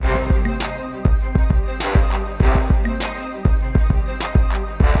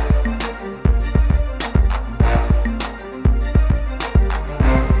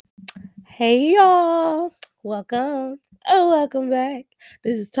Hey y'all, welcome. Welcome back.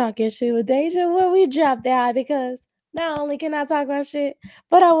 This is Talking Shit with Deja, where we drop the eye because not only can I talk my shit,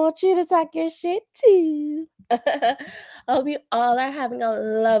 but I want you to talk your shit too. Hope you all are having a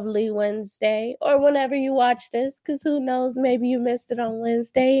lovely Wednesday or whenever you watch this, because who knows, maybe you missed it on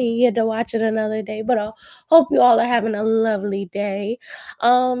Wednesday and you had to watch it another day. But I hope you all are having a lovely day.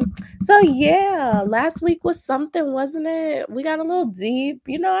 So yeah, last week was something, wasn't it? We got a little deep.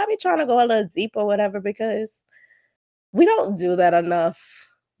 I be trying to go a little deep or whatever because we don't do that enough.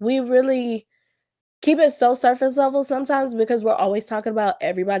 We really keep it so surface level sometimes because we're always talking about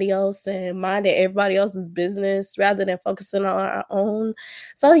everybody else and minding everybody else's business rather than focusing on our own.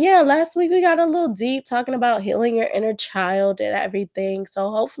 So yeah, last week we got a little deep talking about healing your inner child and everything.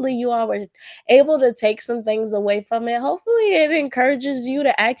 So hopefully you all were able to take some things away from it. Hopefully it encourages you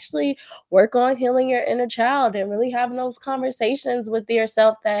to actually work on healing your inner child and really having those conversations with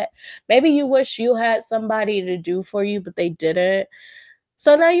yourself that maybe you wish you had somebody to do for you but they didn't.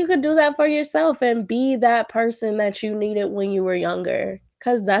 So now you can do that for yourself and be that person that you needed when you were younger,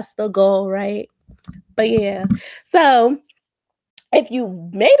 because that's the goal, right? But yeah. So if you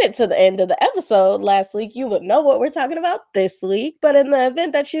made it to the end of the episode last week, you would know what we're talking about this week. But in the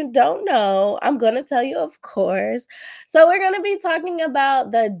event that you don't know, I'm going to tell you, of course. So, we're going to be talking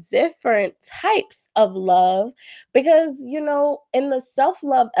about the different types of love because, in the self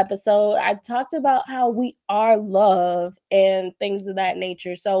love episode, I talked about how we are love and things of that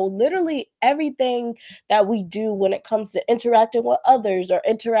nature. So, literally, everything that we do when it comes to interacting with others or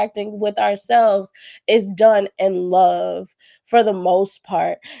interacting with ourselves is done in love for the most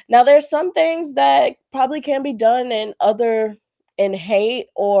part. Now there's some things that probably can be done in hate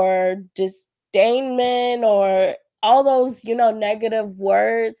or disdainment or all those, negative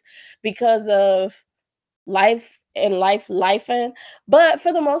words because of life and but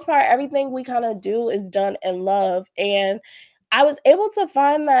for the most part everything we kind of do is done in love. And I was able to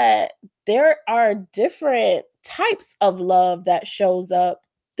find that there are different types of love that shows up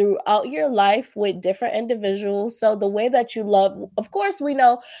throughout your life with different individuals. So the way that you love, of course, we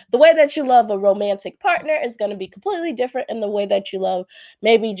know the way that you love a romantic partner is going to be completely different in the way that you love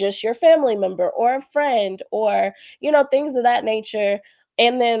maybe just your family member or a friend or things of that nature.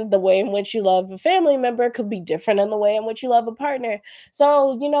 And then the way in which you love a family member could be different in the way in which you love a partner.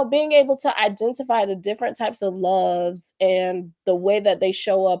 So, being able to identify the different types of loves and the way that they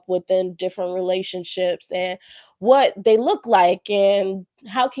show up within different relationships and what they look like and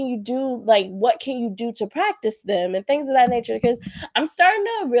how can you do, like, what can you do to practice them and things of that nature. Because I'm starting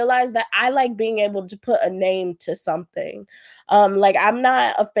to realize that I like being able to put a name to something. Like, I'm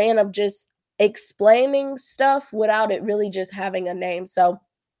not a fan of just explaining stuff without it really just having a name. So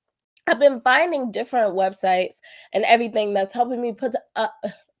I've been finding different websites and everything that's helping me put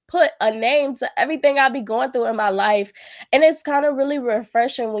a name to everything I be going through in my life. And it's kind of really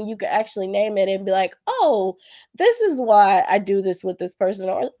refreshing when you can actually name it and be like, oh, this is why I do this with this person,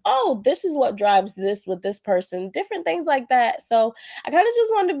 or oh, this is what drives this with this person, different things like that. So I kind of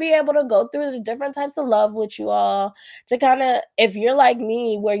just wanted to be able to go through the different types of love with you all to kind of, if you're like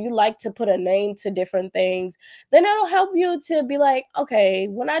me, where you like to put a name to different things, then it'll help you to be like, okay,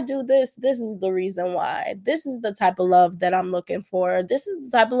 when I do this, this is the reason why. This is the type of love that I'm looking for. This is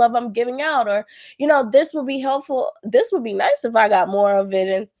the type of love I'm giving out. Or, this would be helpful. This would be nice if I got more of it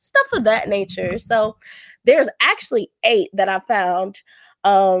and stuff of that nature. So there's actually 8 that I found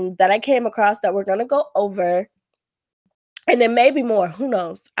that I came across that we're gonna go over. And then maybe more, who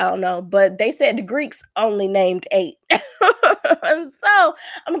knows? I don't know. But they said the Greeks only named 8. And so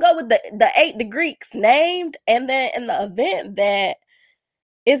I'm gonna go with the 8 the Greeks named, and then in the event that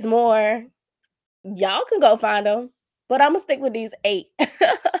is more, y'all can go find them. But I'm gonna stick with these 8.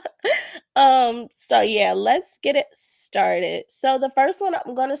 So yeah, let's get it started. So the first one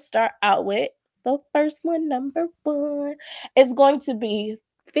I'm gonna start out with, the first one, number 1, is going to be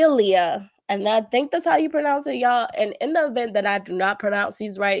philia. And I think that's how you pronounce it, y'all. And in the event that I do not pronounce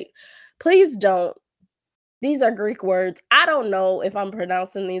these right, please don't. These are Greek words. I don't know if I'm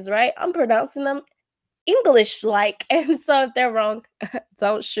pronouncing these right. I'm pronouncing them English like. And so if they're wrong,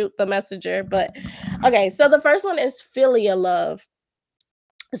 don't shoot the messenger. But okay, so the first one is philia love.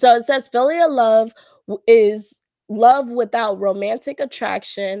 So it says filial love is love without romantic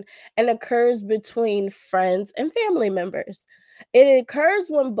attraction and occurs between friends and family members. It occurs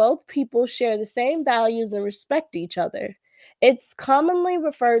when both people share the same values and respect each other. It's commonly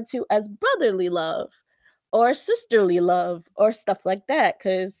referred to as brotherly love or sisterly love or stuff like that,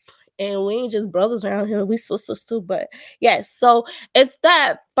 because and we ain't just brothers around here, we sisters too. But yes, so it's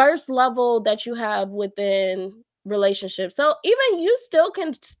that first level that you have within relationships. So even you still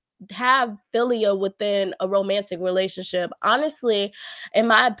can have philia within a romantic relationship. Honestly, in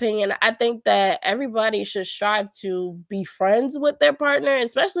my opinion, I think that everybody should strive to be friends with their partner,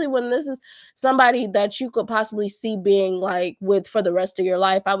 especially when this is somebody that you could possibly see being like with for the rest of your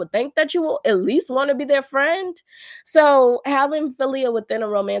life. I would think that you will at least want to be their friend. So having philia within a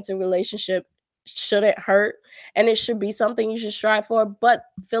romantic relationship shouldn't hurt, and it should be something you should strive for. But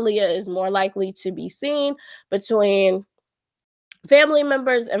philia is more likely to be seen between family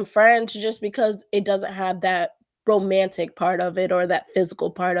members and friends just because it doesn't have that romantic part of it or that physical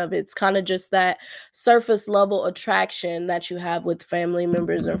part of it. It's kind of just that surface level attraction that you have with family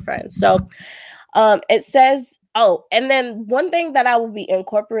members and friends. So it says, oh, and then one thing that I will be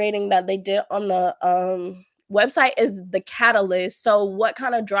incorporating that they did on the website is the catalyst. So what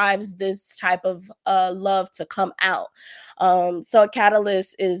kind of drives this type of love to come out? So a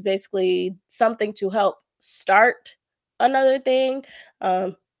catalyst is basically something to help start another thing.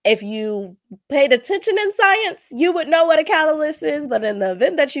 If you paid attention in science, you would know what a catalyst is, but in the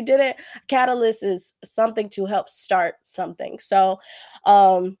event that you didn't, catalyst is something to help start something. So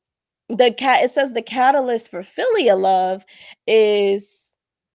um it says the catalyst for filial love is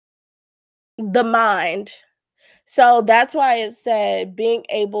the mind. So that's why it said being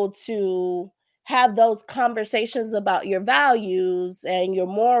able to have those conversations about your values and your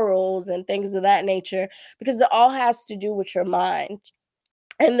morals and things of that nature, because it all has to do with your mind.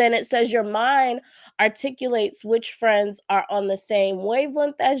 And then it says your mind articulates which friends are on the same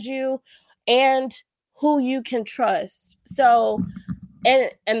wavelength as you and who you can trust. So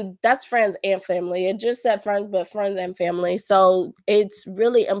and that's friends and family. It just said friends, but friends and family. So it's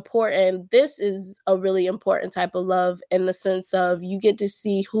really important. This is a really important type of love in the sense of you get to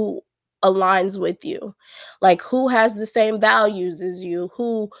see who aligns with you. Like who has the same values as you,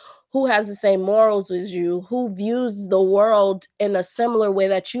 who has the same morals as you, who views the world in a similar way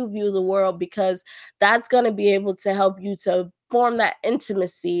that you view the world, because that's going to be able to help you to form that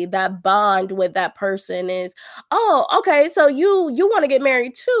intimacy, that bond with that person is, "Oh, okay, so you wanna get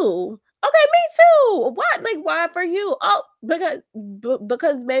married too? Okay, me too. What? Like, why for you? Oh,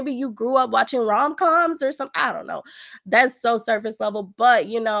 because maybe you grew up watching rom-coms or something. I don't know. That's so surface level, but,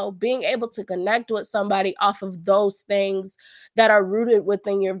 being able to connect with somebody off of those things that are rooted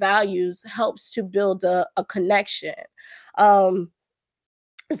within your values helps to build a connection. Um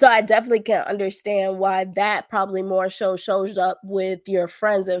so I definitely can understand why that probably more shows up with your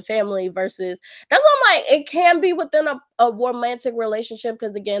friends and family versus that's what I'm like, it can be within a romantic relationship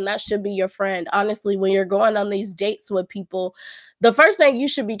because again, that should be your friend. Honestly, when you're going on these dates with people, the first thing you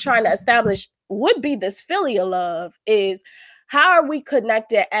should be trying to establish would be this filial love is how are we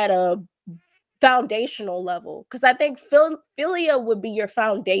connected at a foundational level? Because I think philia would be your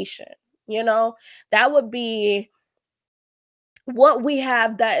foundation, you know, that would be what we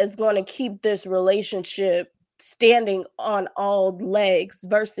have that is going to keep this relationship standing on all legs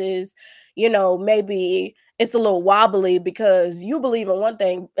versus maybe it's a little wobbly because you believe in one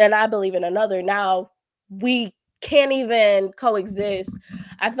thing and I believe in another. Now we can't even coexist.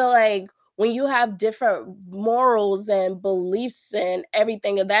 I feel like when you have different morals and beliefs and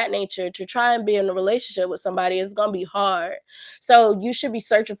everything of that nature, to try and be in a relationship with somebody is going to be hard. So you should be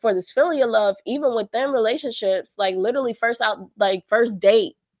searching for this filial love even within relationships, like literally first out, like first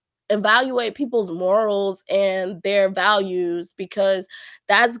date. Evaluate people's morals and their values because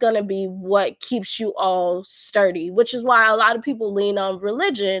that's going to be what keeps you all sturdy, which is why a lot of people lean on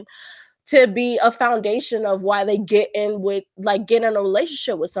religion to be a foundation of why they get in a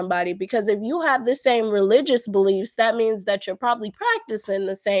relationship with somebody, because if you have the same religious beliefs, that means that you're probably practicing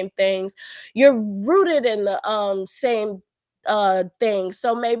the same things, you're rooted in the same things.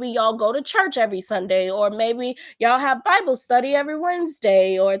 So maybe y'all go to church every Sunday, or maybe y'all have Bible study every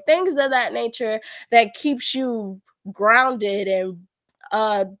Wednesday, or things of that nature that keeps you grounded and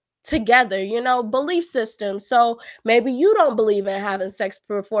uh together, belief system. So maybe you don't believe in having sex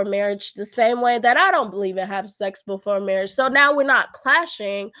before marriage the same way that I don't believe in having sex before marriage. So now we're not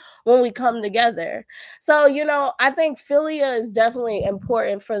clashing when we come together. So, I think philia is definitely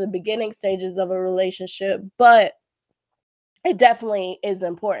important for the beginning stages of a relationship, but it definitely is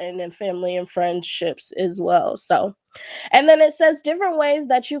important in family and friendships as well. So, and then it says different ways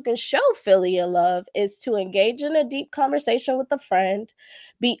that you can show filial love is to engage in a deep conversation with a friend,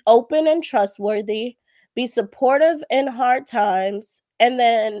 be open and trustworthy, be supportive in hard times, and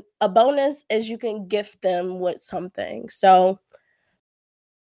then a bonus is you can gift them with something. So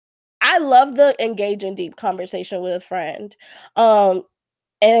I love the engage in deep conversation with a friend. Um,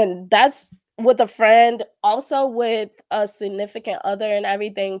 and that's with a friend, also with a significant other and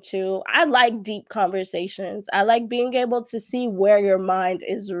everything too. I like deep conversations. I like being able to see where your mind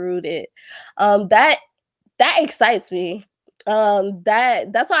is rooted. That excites me.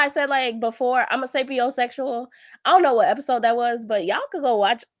 That's why I said like before, I'm a sapiosexual. I don't know what episode that was, but y'all could go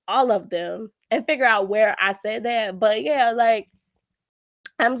watch all of them and figure out where I said that. But yeah, like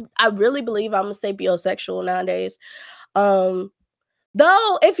I really believe I'm a sapiosexual nowadays. Um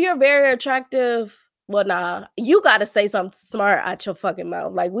Though, if you're very attractive, well, nah, you gotta say something smart out your fucking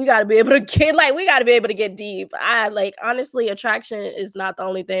mouth. Like, we gotta be able to get like, we gotta be able to get deep. I like honestly, attraction is not the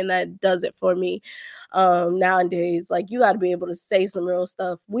only thing that does it for me. Nowadays, like you gotta be able to say some real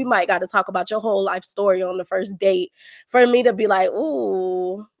stuff. We might gotta talk about your whole life story on the first date for me to be like,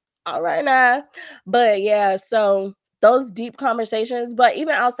 ooh, all right now. But yeah, so those deep conversations, but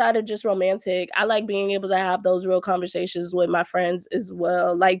even outside of just romantic, I like being able to have those real conversations with my friends as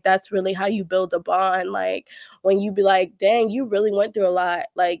well. Like that's really how you build a bond. Like when you be like, dang, you really went through a lot.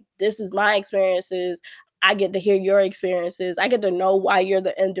 Like this is my experiences. I get to hear your experiences. I get to know why you're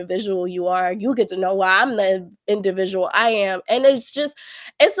the individual you are. You get to know why I'm the individual I am. And it's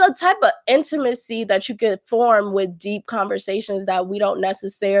a type of intimacy that you could form with deep conversations that we don't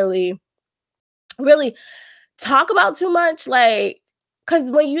necessarily really talk about too much, like,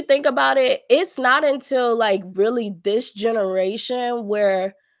 because when you think about it, it's not until, like, really this generation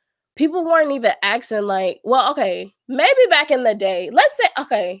where people weren't even asking, like well, okay, maybe back in the day, let's say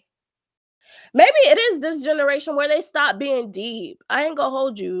okay, maybe it is this generation where they stop being deep. I ain't gonna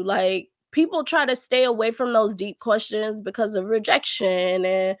hold you, like, people try to stay away from those deep questions because of rejection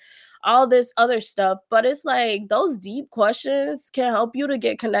and all this other stuff, but it's like, those deep questions can help you to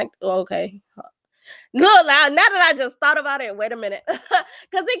get connect okay. Look, now that I just thought about it, wait a minute.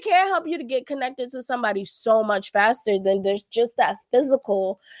 Because it can help you to get connected to somebody so much faster than there's just that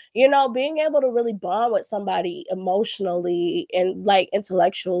physical, being able to really bond with somebody emotionally and like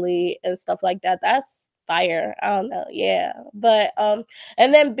intellectually and stuff like that. That's fire. I don't know. Yeah. But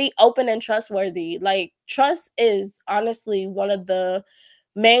and then be open and trustworthy. Like trust is honestly one of the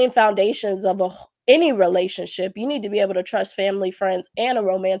main foundations of any relationship. You need to be able to trust family, friends, and a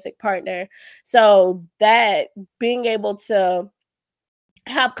romantic partner. So that being able to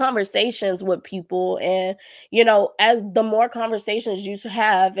have conversations with people and as the more conversations you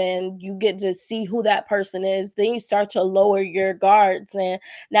have and you get to see who that person is, then you start to lower your guards and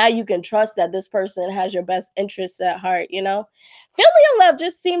now you can trust that this person has your best interests at heart. Filial love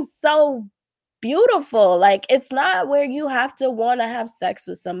just seems so beautiful. Like it's not where you have to want to have sex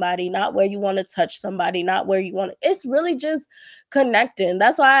with somebody, not where you want to touch somebody, not where you want to. It's really just connecting.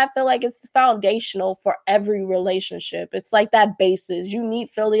 That's why I feel like it's foundational for every relationship. It's like that basis. You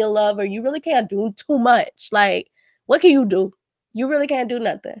need filial love or you really can't do too much. Like what can you do? You really can't do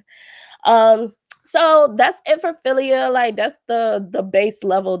nothing. So that's it for philia. Like that's the base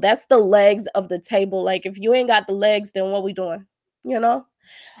level. That's the legs of the table. Like if you ain't got the legs, then what we doing? You know?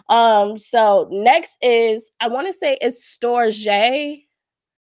 So next is I want to say it's storge,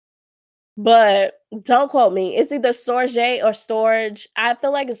 but don't quote me. It's either storge or storage. I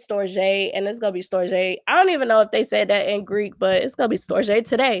feel like it's storge, and it's gonna be storge. I don't even know if they said that in Greek, but it's gonna be storge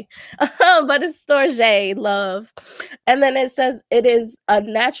today. But it's storge love. And then it says it is a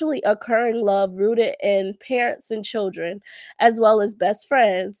naturally occurring love rooted in parents and children, as well as best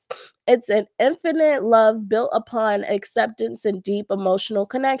friends. It's an infinite love built upon acceptance and deep emotional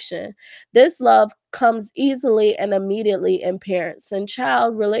connection. This love comes easily and immediately in parents and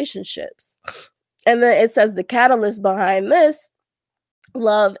child relationships. And then it says the catalyst behind this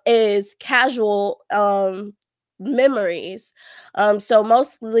love is casual memories. So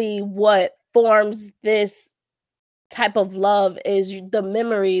mostly what forms this type of love is the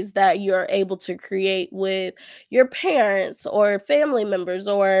memories that you're able to create with your parents or family members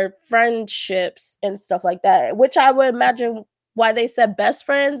or friendships and stuff like that, which I would imagine why they said best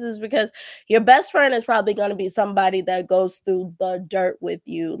friends is because your best friend is probably going to be somebody that goes through the dirt with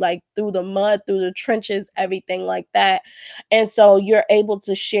you, like through the mud, through the trenches, everything like that. And so you're able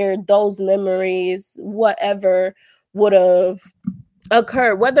to share those memories, whatever would have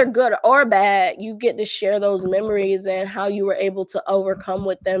occur, whether good or bad, you get to share those memories and how you were able to overcome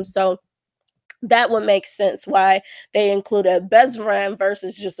with them. So that would make sense why they include a best friend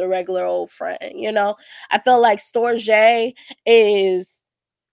versus just a regular old friend. I feel like storge is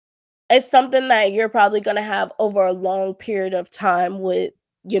it's something that you're probably going to have over a long period of time with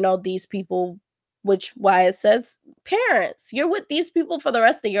these people, which why it says parents. You're with these people for the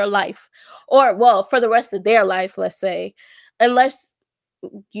rest of your life, or well, for the rest of their life, let's say, unless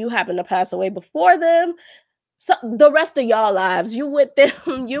you happen to pass away before them. So the rest of y'all lives, you with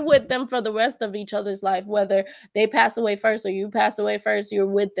them, you with them for the rest of each other's life, whether they pass away first or you pass away first, you're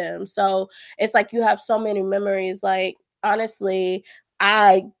with them. So it's like you have so many memories. Like honestly,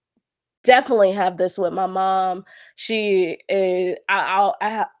 I definitely have this with my mom. She is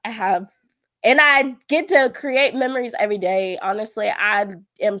I have and I get to create memories every day. Honestly, I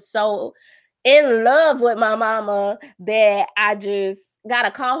am so in love with my mama that I just gotta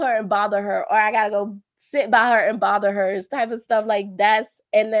call her and bother her, or I gotta go sit by her and bother her, type of stuff like that's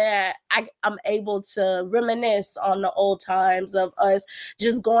and then I'm able to reminisce on the old times of us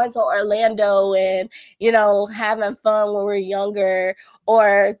just going to Orlando and having fun when we're younger,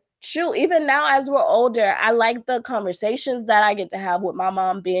 or shoot, even now as we're older, I like the conversations that I get to have with my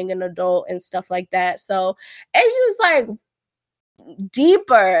mom being an adult and stuff like that. So it's just like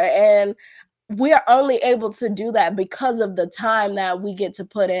deeper, and we're only able to do that because of the time that we get to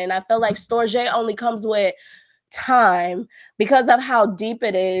put in. I feel like Storge only comes with time because of how deep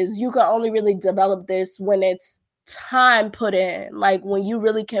it is. You can only really develop this when it's time put in, like when you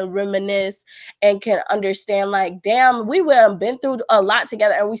really can reminisce and can understand, like, damn, we would have been through a lot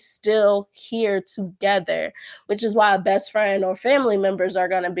together and we still here together, which is why a best friend or family members are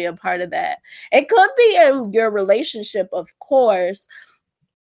going to be a part of that. It could be in your relationship, of course,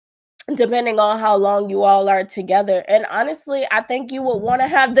 depending on how long you all are together. And honestly, I think you would want to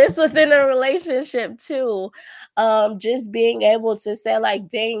have this within a relationship too. Just being able to say, like,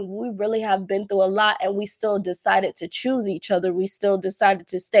 dang, we really have been through a lot and we still decided to choose each other. We still decided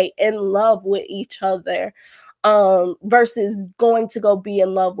to stay in love with each other. Versus going to go be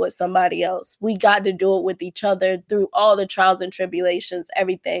in love with somebody else. We got to do it with each other through all the trials and tribulations,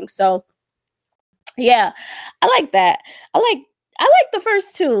 everything. So yeah, I like that. I like I like the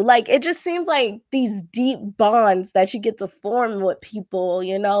first two. Like, it just seems like these deep bonds that you get to form with people,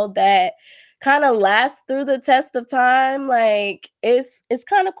 that kinda last through the test of time. Like, it's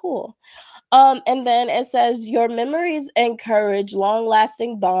kinda cool. And then it says your memories encourage long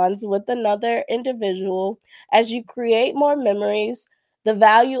lasting bonds with another individual. As you create more memories, the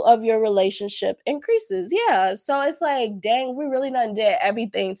value of your relationship increases. Yeah. So it's like, dang, we really done did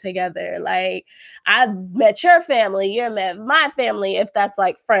everything together. Like, I met your family, you met my family, if that's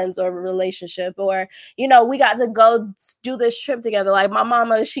like friends or a relationship, or, we got to go do this trip together. Like my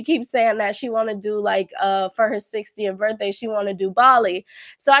mama, she keeps saying that she want to do like for her 60th birthday, she want to do Bali,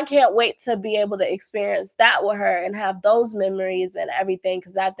 so I can't wait to be able to experience that with her and have those memories and everything,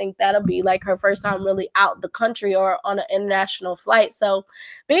 because I think that'll be like her first time really out the country or on an international flight. So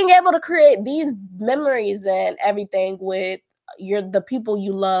being able to create these memories and everything with the people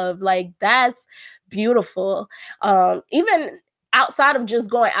you love, like that's beautiful. Even outside of just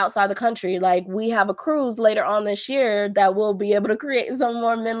going outside the country, like we have a cruise later on this year that we'll be able to create some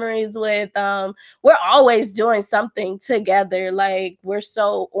more memories with. We're always doing something together. Like we're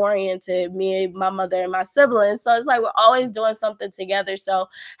so oriented, me, my mother, and my siblings. So it's like we're always doing something together. So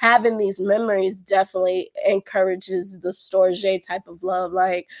having these memories definitely encourages the Storge type of love.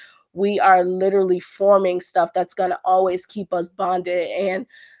 Like we are literally forming stuff that's gonna always keep us bonded. And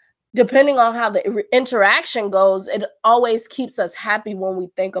depending on how the interaction goes, it always keeps us happy when we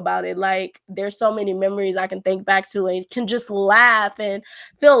think about it. Like there's so many memories I can think back to and can just laugh and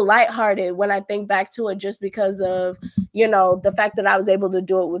feel lighthearted when I think back to it, just because of, the fact that I was able to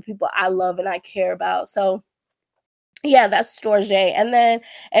do it with people I love and I care about. So yeah, that's Storge. And then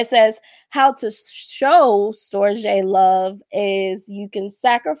it says how to show Storge love is you can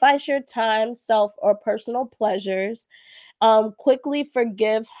sacrifice your time, self, or personal pleasures, quickly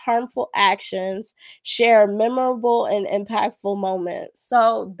forgive harmful actions, share memorable and impactful moments.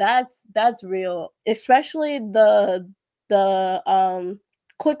 So that's real, especially the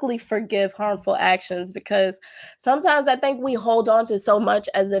quickly forgive harmful actions, because sometimes I think we hold on to so much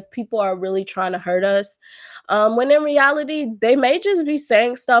as if people are really trying to hurt us, when in reality they may just be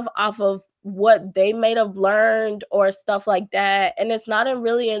saying stuff off of what they may have learned or stuff like that. And it's not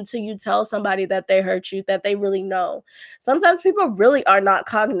really until you tell somebody that they hurt you that they really know. Sometimes people really are not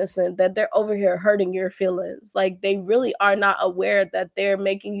cognizant that they're over here hurting your feelings. Like they really are not aware that they're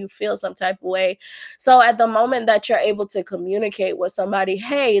making you feel some type of way. So at the moment that you're able to communicate with somebody,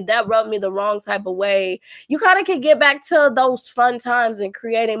 hey, that rubbed me the wrong type of way, you kind of can get back to those fun times and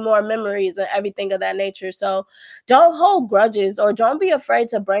creating more memories and everything of that nature. So don't hold grudges or don't be afraid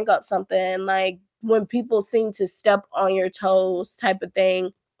to bring up something like when people seem to step on your toes type of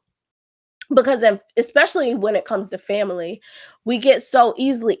thing, because especially when it comes to family, we get so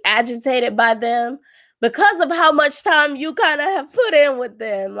easily agitated by them. because of how much time you kinda have put in with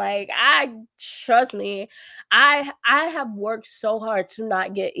them. Like, I trust me, I have worked so hard to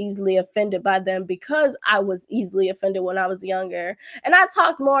not get easily offended by them because I was easily offended when I was younger. And I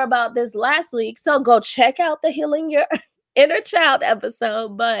talked more about this last week, so go check out the Healing Your Inner Child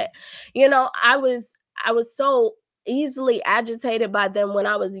episode. But, I was so easily agitated by them when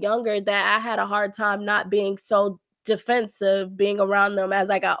I was younger that I had a hard time not being so defensive being around them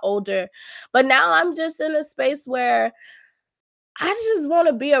as I got older. But now I'm just in a space where I just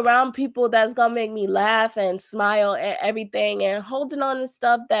wanna be around people that's gonna make me laugh and smile and everything, and holding on to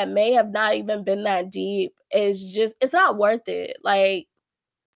stuff that may have not even been that deep is just it's not worth it. Like,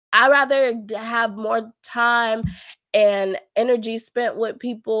 I rather have more time and energy spent with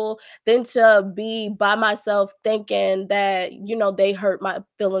people than to be by myself thinking that, they hurt my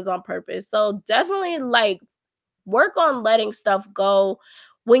feelings on purpose. So, definitely, like, work on letting stuff go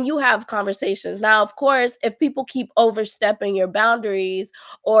when you have conversations. Now, of course, if people keep overstepping your boundaries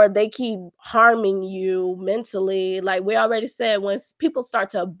or they keep harming you mentally, like we already said, when people start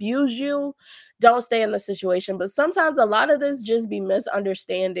to abuse you, don't stay in the situation. But sometimes a lot of this just be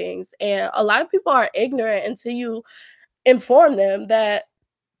misunderstandings, and a lot of people are ignorant until you inform them that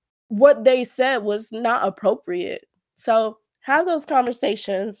what they said was not appropriate. So, have those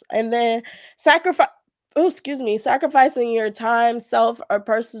conversations and then sacrifice sacrificing your time, self, or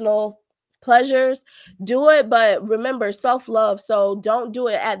personal pleasures, do it, but remember self-love, so don't do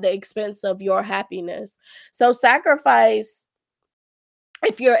it at the expense of your happiness. So, sacrifice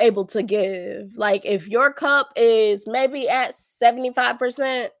if you're able to give. Like, if your cup is maybe at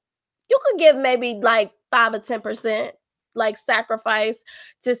 75%, you could give maybe like 5 or 10%, like, sacrifice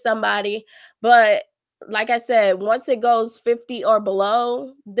to somebody. But like I said, once it goes 50 or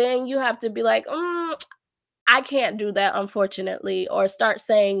below, then you have to be like, I can't do that, unfortunately, or start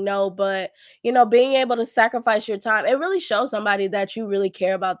saying no. But, being able to sacrifice your time, it really shows somebody that you really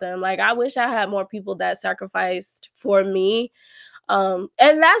care about them. Like, I wish I had more people that sacrificed for me. And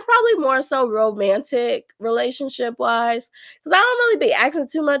that's probably more so romantic relationship wise, because I don't really be asking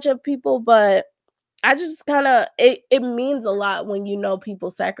too much of people, but I just kinda it means a lot when you know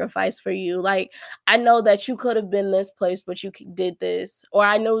people sacrifice for you. Like, I know that you could have been this place, but you did this, or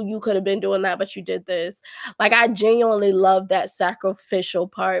I know you could have been doing that, but you did this. Like, I genuinely love that sacrificial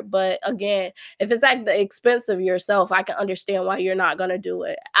part. But again, if it's at the expense of yourself, I can understand why you're not gonna do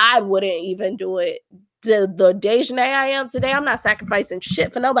it. I wouldn't even do it. The Dejanay I am today, I'm not sacrificing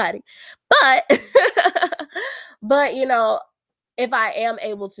shit for nobody. But but if I am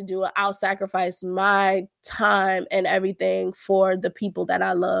able to do it, I'll sacrifice my time and everything for the people that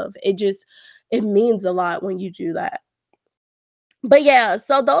I love. It means a lot when you do that. But yeah,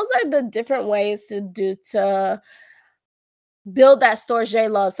 so those are the different ways to build that storge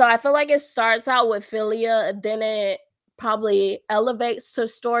love. So I feel like it starts out with philia, and then it probably elevates to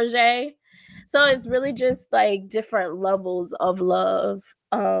storge. So it's really just like different levels of love.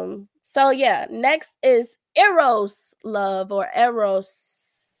 So yeah, next is eros love or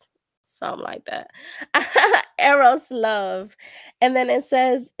eros, something like that. Eros love. And then it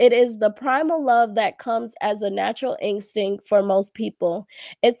says it is the primal love that comes as a natural instinct for most people.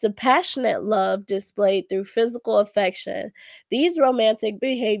 It's a passionate love displayed through physical affection. These romantic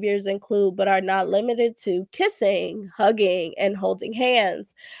behaviors include, but are not limited to, kissing, hugging, and holding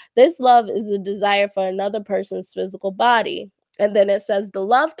hands. This love is a desire for another person's physical body. And then it says the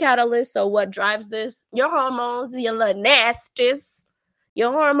love catalyst. So, what drives this? Your hormones, your little nasties.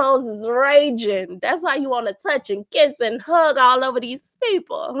 Your hormones is raging. That's why you want to touch and kiss and hug all over these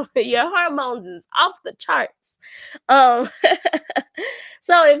people. Your hormones is off the charts. Um,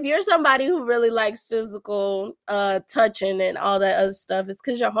 so if you're somebody who really likes physical touching and all that other stuff, it's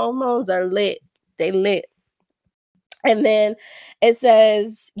because your hormones are lit. They lit. And then it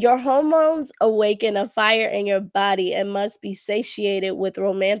says, your hormones awaken a fire in your body and must be satiated with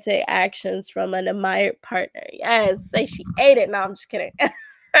romantic actions from an admired partner. Yes, satiated. No, I'm just kidding.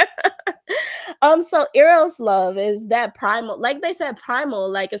 So Eros love is that primal, like they said, primal.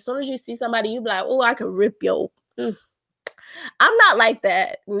 Like, as soon as you see somebody, you be like, oh, I can rip your. Mm. I'm not like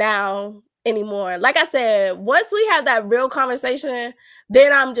that now anymore. Like I said, once we have that real conversation,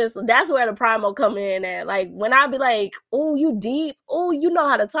 then that's where the primal come in at. Like, when I be like, "Oh, you deep. Oh, you know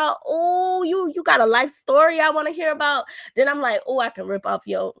how to talk. Oh, you got a life story I want to hear about." Then I'm like, "Oh, I can rip off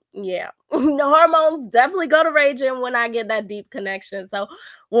your." Yeah. The hormones definitely go to raging when I get that deep connection. So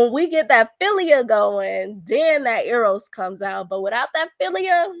when we get that philia going, then that eros comes out. But without that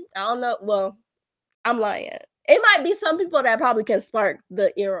philia, I don't know. Well, I'm lying. It might be some people that probably can spark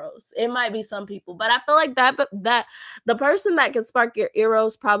the eros. It might be some people, but I feel like that the person that can spark your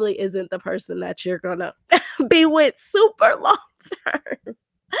eros probably isn't the person that you're gonna be with super long term.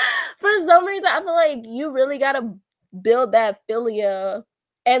 For some reason, I feel like you really gotta build that philia,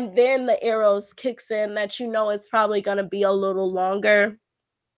 and then the eros kicks in that you know it's probably gonna be a little longer.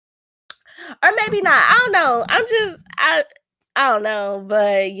 Or maybe not. I don't know. I don't know,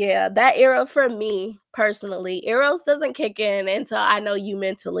 but yeah, that era for me personally, Eros doesn't kick in until I know you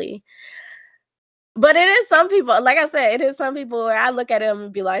mentally. But it is some people, like I said, it is some people where I look at them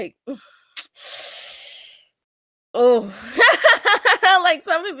and be like, oh, like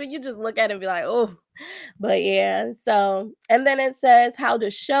some people you just look at it and be like, oh, but yeah, so and then it says how to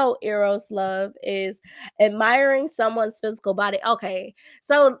show Eros love is admiring someone's physical body. Okay.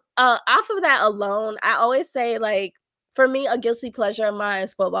 So off of that alone, I always say like for me, a guilty pleasure of mine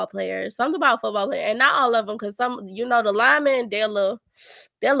is football players. Something about football players, and not all of them, because some, the linemen, they're a little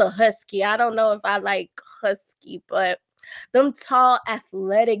husky. I don't know if I like husky, but them tall,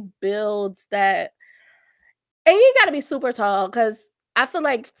 athletic builds that and you gotta be super tall because I feel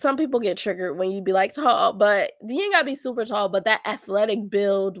like some people get triggered when you be like tall, but you ain't gotta be super tall, but that athletic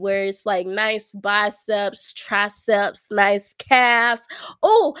build where it's like nice biceps, triceps, nice calves.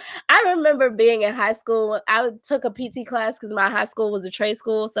 Oh, I remember being in high school. I took a PT class because my high school was a trade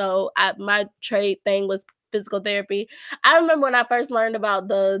school. So my trade thing was physical therapy. I remember when I first learned about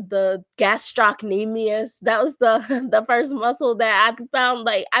the gastrocnemius. That was the the first muscle that I found.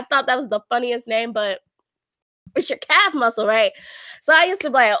 Like I thought that was the funniest name, but it's your calf muscle, right? So I used to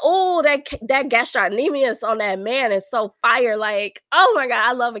be like, oh, that gastrocnemius on that man is so fire. Like, oh my god,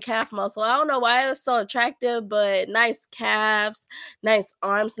 I love a calf muscle. I don't know why it's so attractive, but nice calves, nice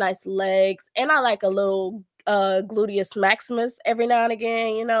arms, nice legs, and I like a little gluteus maximus every now and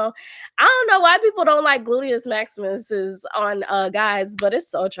again, I don't know why people don't like gluteus maximus is on guys, but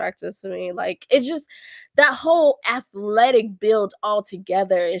it's so attractive to me. Like it's just that whole athletic build all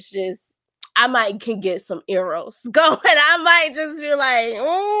together is just I might can get some eros going. I might just be like,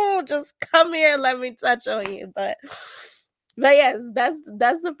 "Oh, just come here, let me touch on you." But yes, that's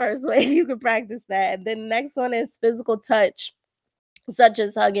the first way you can practice that. And then the next one is physical touch, such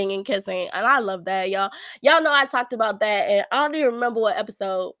as hugging and kissing. And I love that, y'all. Y'all know I talked about that, and I don't even remember what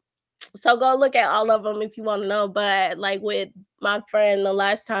episode. So go look at all of them if you want to know. But like with my friend, the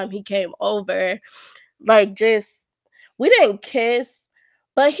last time he came over, like just we didn't kiss,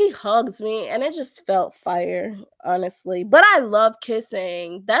 but he hugged me and it just felt fire, honestly. But I love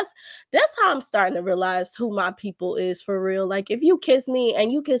kissing. That's how I'm starting to realize who my people is for real. Like if you kiss me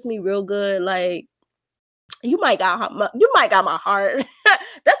and you kiss me real good, like you might got my heart.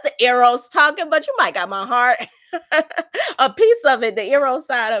 That's the eros talking, but you might got my heart. A piece of it, the eros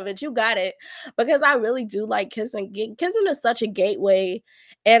side of it, you got it. Because I really do like kissing. Kissing is such a gateway,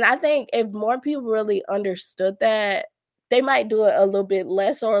 and I think if more people really understood that, they might do it a little bit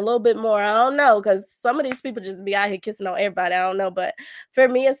less or a little bit more. I don't know, because some of these people just be out here kissing on everybody. I don't know, but for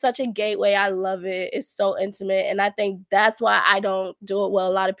me, it's such a gateway. I love it. It's so intimate, and I think that's why I don't do it well.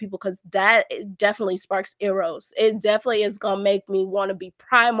 A lot of people, because definitely sparks eros. It definitely is gonna make me want to be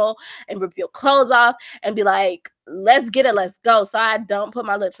primal and rip your clothes off and be like, "Let's get it, let's go." So I don't put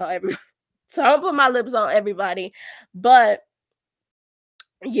my lips on every. So I don't put my lips on everybody, but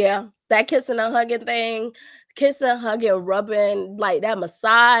yeah, that kissing and hugging thing, kissing, hugging, rubbing, like that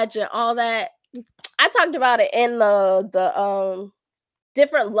massage and all that. I talked about it in the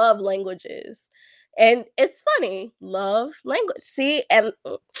different love languages. And it's funny, love language. See, and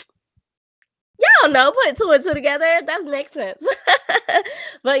y'all know, put two and two together. That makes sense.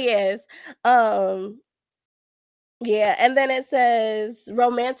 But yes, um, yeah, and then it says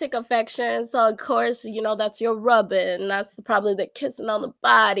romantic affection. So of course, that's your rubbing. That's probably the kissing on the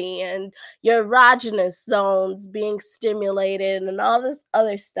body and your erogenous zones being stimulated and all this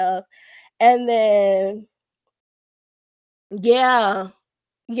other stuff. And then yeah,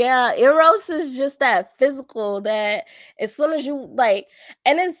 yeah, eros is just that physical that as soon as you like,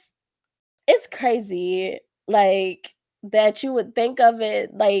 and it's crazy, like, that you would think of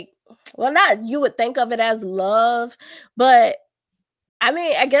it like well, not you would think of it as love, but I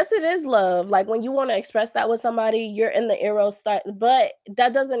mean, I guess it is love. Like when you wanna express that with somebody, you're in the eros style, but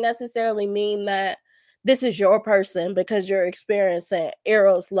that doesn't necessarily mean that this is your person because you're experiencing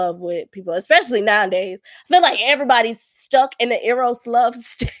eros love with people, especially nowadays. I feel like everybody's stuck in the eros love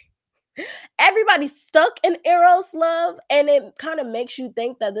everybody's stuck in eros love, and it kind of makes you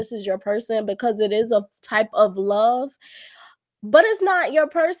think that this is your person because it is a type of love, but it's not your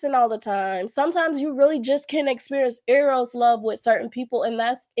person all the time. Sometimes you really just can experience eros love with certain people, and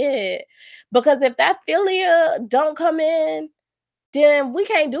that's it. Because if that philia don't come in, then we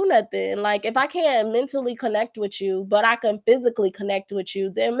can't do nothing. Like, if I can't mentally connect with you, but I can physically connect with you,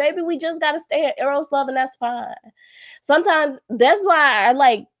 then maybe we just gotta stay at eros love, and that's fine. Sometimes that's why I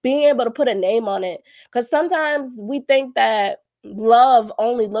like being able to put a name on it, because sometimes we think that love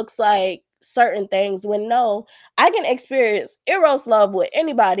only looks like certain things, when no, I can experience eros love with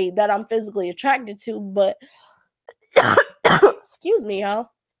anybody that I'm physically attracted to, but excuse me, y'all.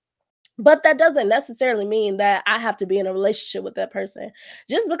 But that doesn't necessarily mean that I have to be in a relationship with that person.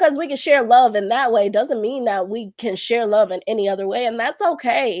 Just because we can share love in that way doesn't mean that we can share love in any other way, and that's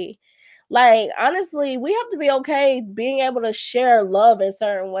okay. Like, honestly, we have to be okay being able to share love in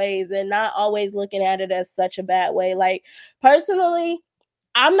certain ways and not always looking at it as such a bad way. Like, personally,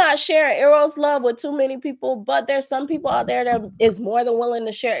 I'm not sharing eros love with too many people, but there's some people out there that is more than willing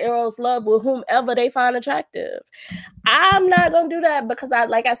to share eros love with whomever they find attractive. I'm not gonna do that because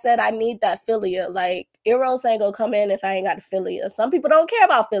like I said, I need that philia. Like, eros ain't gonna come in if I ain't got a philia. Some people don't care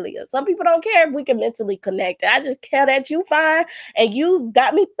about philia. Some people don't care if we can mentally connect. I just care that you fine and you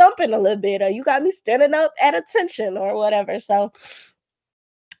got me thumping a little bit, or you got me standing up at attention or whatever. So,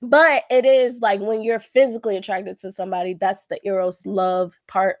 but it is like when you're physically attracted to somebody, that's the eros love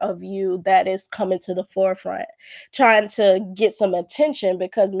part of you that is coming to the forefront, trying to get some attention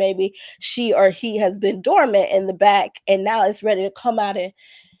because maybe she or he has been dormant in the back and now it's ready to come out and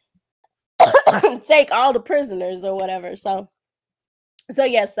take all the prisoners or whatever. So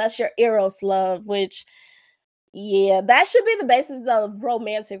yes, that's your eros love, which, yeah, that should be the basis of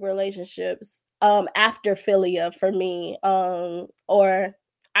romantic relationships, after philia for me. Or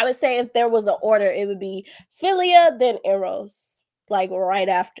I would say if there was an order, it would be philia, then eros, like right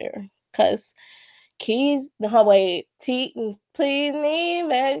after. Cause keys, no wait, please me,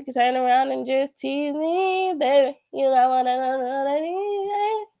 baby, turn around and just tease me, baby. You know what I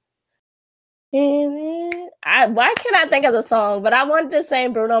need. Why can't I think of the song? But I wanted to say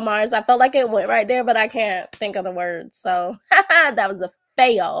Bruno Mars. I felt like it went right there, but I can't think of the words. So that was a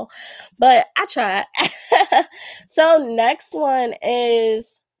fail. But I tried. So next one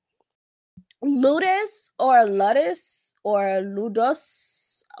is Ludus or Ludus or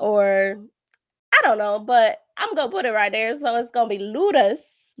Ludos, or I don't know, but I'm gonna put it right there. So it's gonna be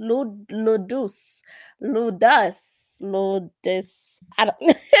Ludus, Ludus, Ludus. I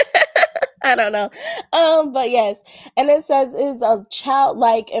don't I don't know. But yes. And it says is a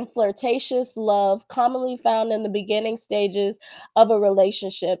childlike and flirtatious love commonly found in the beginning stages of a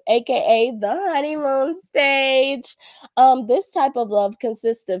relationship, aka the honeymoon stage. This type of love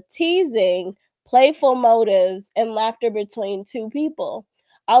consists of teasing, playful motives, and laughter between two people.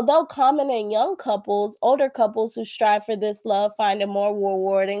 Although common in young couples, older couples who strive for this love find a more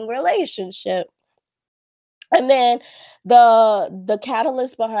rewarding relationship. And then the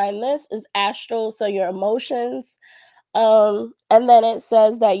catalyst behind this is astral, so your emotions. And then it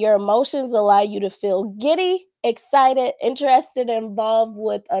says that your emotions allow you to feel giddy, excited, interested, involved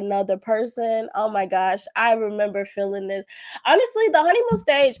with another person. Oh my gosh, I remember feeling this. Honestly, the honeymoon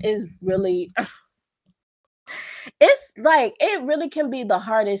stage is really it's like it really can be the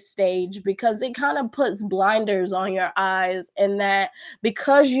hardest stage because it kind of puts blinders on your eyes, and that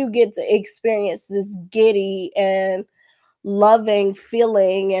because you get to experience this giddy and loving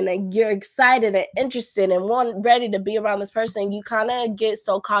feeling, and you're excited and interested and want ready to be around this person, you kind of get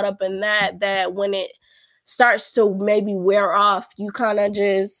so caught up in that when it starts to maybe wear off, you kind of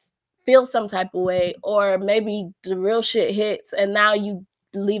just feel some type of way, or maybe the real shit hits and now you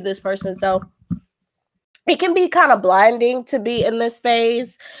leave this person. So it can be kind of blinding to be in this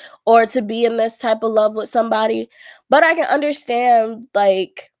phase or to be in this type of love with somebody. But I can understand,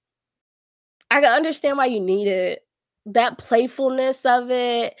 like, I can understand why you need it. That playfulness of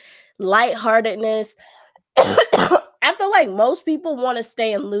it, lightheartedness. I feel like most people want to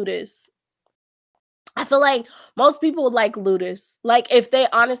stay in Ludus. I feel like most people would like Ludus. Like, if they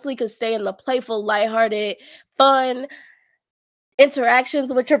honestly could stay in the playful, lighthearted, fun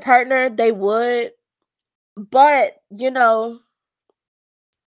interactions with your partner, they would. But,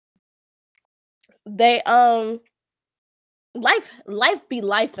 they life be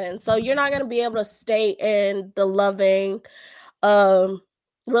life, and so you're not gonna be able to stay in the loving um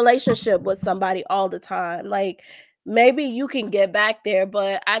relationship with somebody all the time. Like, maybe you can get back there,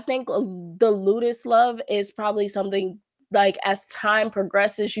 but I think the Ludus love is probably something like as time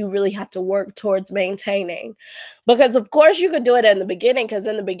progresses, you really have to work towards maintaining. Because of course you could do it in the beginning, because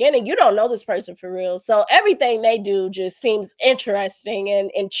in the beginning you don't know this person for real. So everything they do just seems interesting and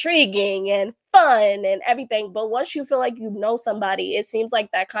intriguing and fun and everything. But once you feel like you know somebody, it seems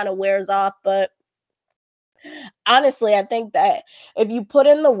like that kind of wears off. But honestly, I think that if you put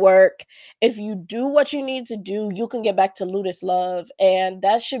in the work, if you do what you need to do, you can get back to Ludus love. And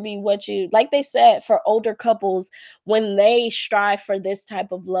that should be what you, like they said, for older couples, when they strive for this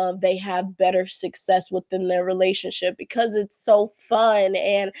type of love, they have better success within their relationship because it's so fun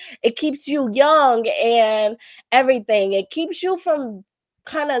and it keeps you young and everything. It keeps you from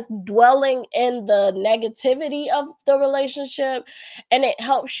kind of dwelling in the negativity of the relationship, and it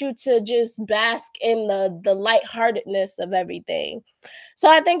helps you to just bask in the lightheartedness of everything. So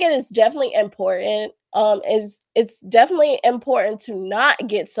I think it is definitely important. It's definitely important to not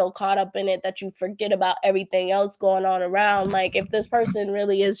get so caught up in it that you forget about everything else going on around. Like if this person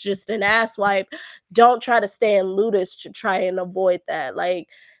really is just an asswipe, don't try to stay in ludus to try and avoid that. Like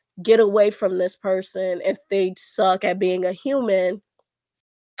get away from this person if they suck at being a human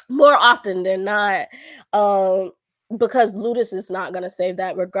more often than not. Um, because Ludus is not gonna save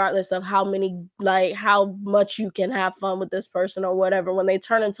that regardless of how many like how much you can have fun with this person or whatever. When they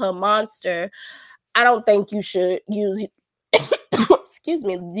turn into a monster, I don't think you should use excuse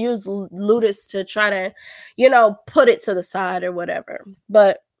me, use Ludus to try to, put it to the side or whatever.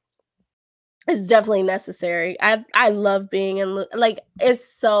 But it's definitely necessary. I love being in like it's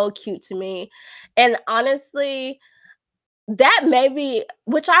so cute to me. And honestly, that may be,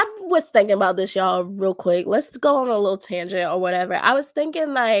 which I was thinking about this, y'all, real quick. Let's go on a little tangent or whatever. I was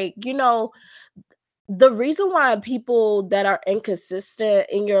thinking, like, the reason why people that are inconsistent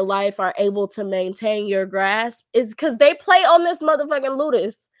in your life are able to maintain your grasp is because they play on this motherfucking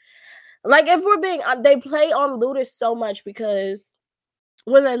ludus. Like, if we're being, they play on ludus so much because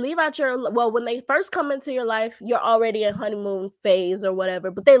when they leave out when they first come into your life, you're already in honeymoon phase or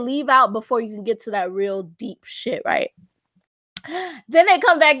whatever, but they leave out before you can get to that real deep shit, right? Then they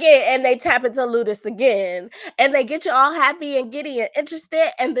come back in and they tap into Ludus again, and they get you all happy and giddy and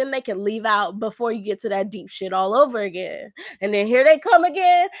interested, and then they can leave out before you get to that deep shit all over again. And then here they come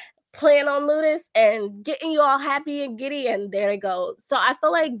again, playing on Ludus and getting you all happy and giddy, and there they go. So I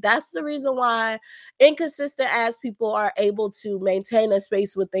feel like that's the reason why inconsistent as people are able to maintain a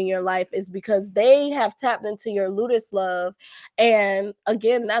space within your life is because they have tapped into your Ludus love. And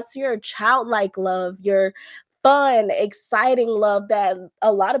again, that's your childlike love, your fun, exciting love that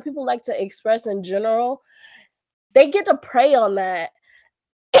a lot of people like to express in general. They get to prey on that.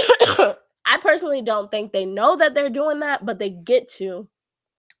 I personally don't think they know that they're doing that, but they get to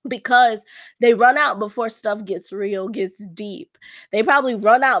because they run out before stuff gets real, gets deep. They probably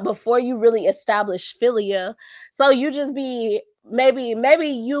run out before you really establish philia. So you just be maybe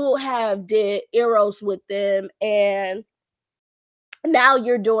you have did eros with them, and now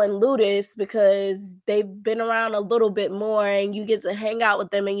you're doing Ludus because they've been around a little bit more and you get to hang out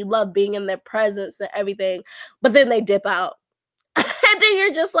with them and you love being in their presence and everything. But then they dip out. And then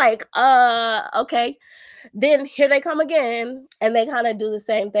you're just like, okay. Then here they come again and they kind of do the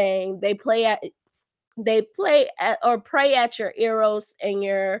same thing. They play at or pray at your eros and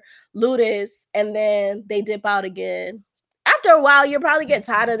your ludus, and then they dip out again. After a while you'll probably get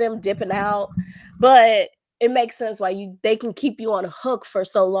tired of them dipping out, but it makes sense why they can keep you on a hook for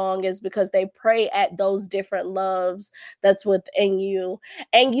so long is because they pray at those different loves that's within you.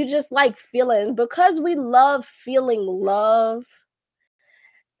 And you just like feeling, because we love feeling love.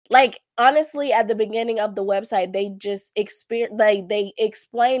 Like, honestly, at the beginning of the website, they just they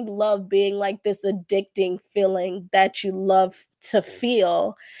explained love being like this addicting feeling that you love to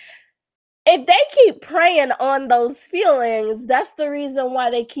feel. If they keep preying on those feelings, that's the reason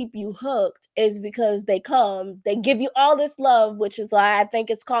why they keep you hooked, is because they give you all this love, which is why I think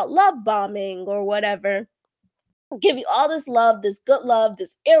it's called love bombing or whatever. Give you all this love, this good love,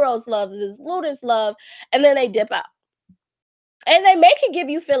 this eros love, this ludus love, and then they dip out. And they make it give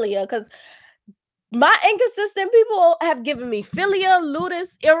you philia, because my inconsistent people have given me philia, ludus,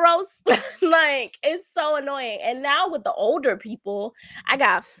 eros. Like, it's so annoying. And now with the older people, I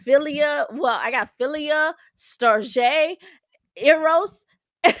got philia. Well, I got philia, storge, eros.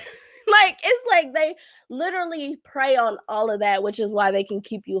 Like, it's like they literally prey on all of that, which is why they can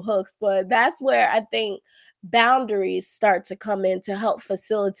keep you hooked. But that's where I think boundaries start to come in to help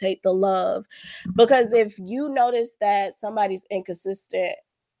facilitate the love. Because if you notice that somebody's inconsistent,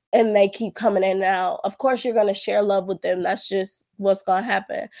 and they keep coming in and out. Of course, you're gonna share love with them. That's just what's gonna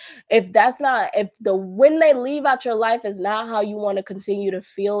happen. If the when they leave out your life is not how you want to continue to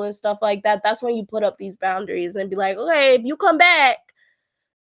feel and stuff like that, that's when you put up these boundaries and be like, okay, if you come back,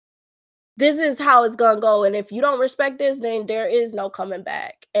 this is how it's gonna go. And if you don't respect this, then there is no coming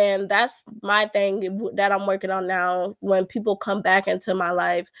back. And that's my thing that I'm working on now when people come back into my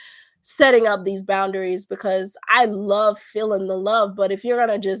life, setting up these boundaries because I love feeling the love. But if you're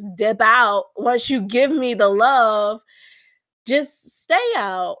gonna just dip out once you give me the love, just stay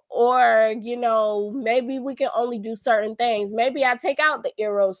out. Or maybe we can only do certain things. Maybe I take out the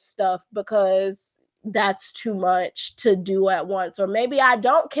eros stuff because that's too much to do at once. Or maybe I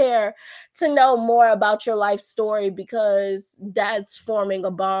don't care to know more about your life story because that's forming a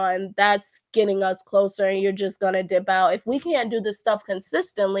bond, that's getting us closer, and you're just gonna dip out. If we can't do this stuff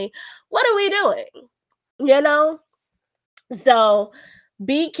consistently, what are we doing, you know so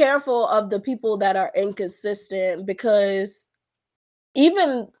be careful of the people that are inconsistent, because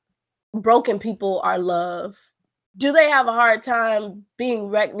even broken people are loved. Do they have a hard time being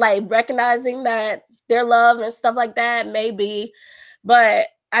recognizing that they're loved and stuff like that? Maybe. But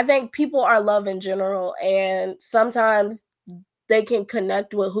I think people are loved in general, and sometimes they can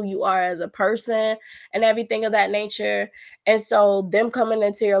connect with who you are as a person and everything of that nature. And so them coming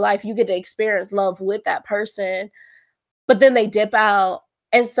into your life, you get to experience love with that person, but then they dip out,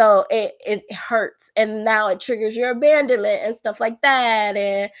 and so it hurts, and now it triggers your abandonment and stuff like that,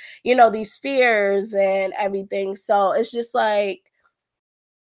 and these fears and everything. So it's just like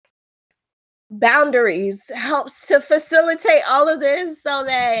boundaries helps to facilitate all of this so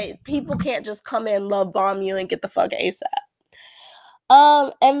that people can't just come in, love bomb you, and get the fuck ASAP.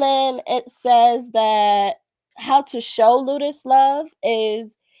 And then it says that how to show Ludus love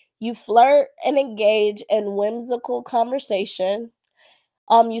is you flirt and engage in whimsical conversation.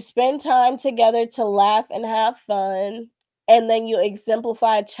 You spend time together to laugh and have fun, and then you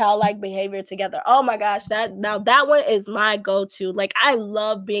exemplify childlike behavior together. Oh my gosh, that one is my go-to. Like, I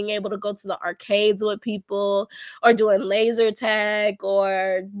love being able to go to the arcades with people, or doing laser tag,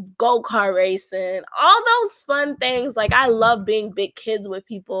 or go-kart racing, all those fun things. Like, I love being big kids with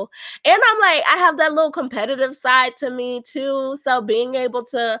people. And I'm like, I have that little competitive side to me too. So being able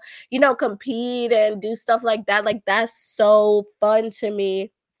to, compete and do stuff like that's so fun to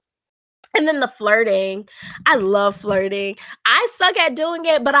me. And then the flirting. I love flirting. I suck at doing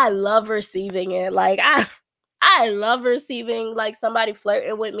it, but I love receiving it. Like, I love receiving like somebody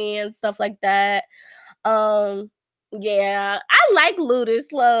flirting with me and stuff like that. Um yeah, I like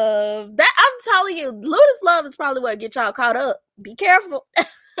Ludus love. That I'm telling you, Ludus love is probably what get y'all caught up. Be careful.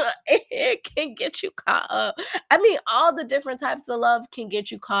 It can get you caught up. I mean, all the different types of love can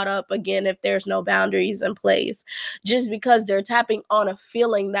get you caught up again if there's no boundaries in place. Just because they're tapping on a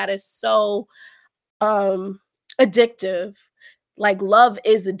feeling that is so um addictive. Like, love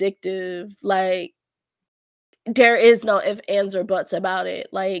is addictive. Like, there is no if, ands, or buts about it.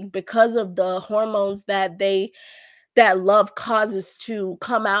 Like, because of the hormones that love causes to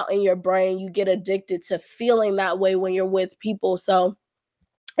come out in your brain, you get addicted to feeling that way when you're with people. So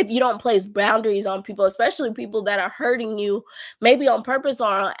if you don't place boundaries on people, especially people that are hurting you, maybe on purpose or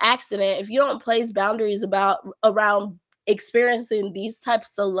on accident, if you don't place boundaries about around experiencing these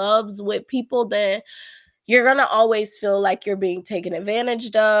types of loves with people, then you're gonna always feel like you're being taken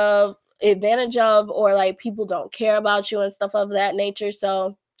advantage of, or like people don't care about you and stuff of that nature.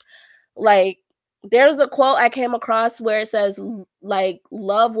 So, like, there's a quote I came across where it says, like,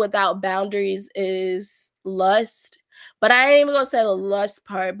 love without boundaries is lust. But I ain't even gonna say the lust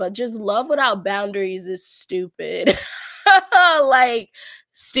part, but just love without boundaries is stupid. Like,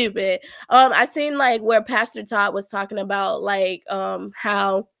 stupid. I seen like where Pastor Todd was talking about like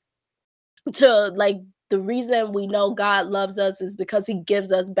how to like the reason we know God loves us is because he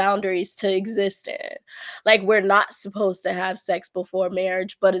gives us boundaries to exist in. Like, we're not supposed to have sex before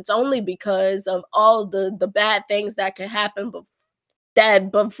marriage, but it's only because of all the bad things that can happen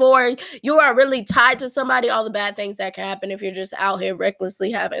that before you are really tied to somebody, all the bad things that can happen if you're just out here recklessly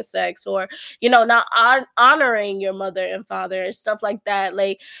having sex, or not honoring your mother and father and stuff like that.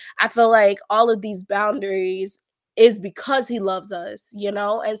 Like, I feel like all of these boundaries is because he loves us,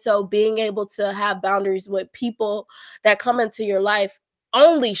 and so being able to have boundaries with people that come into your life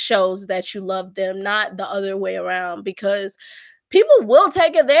only shows that you love them, not the other way around, because people will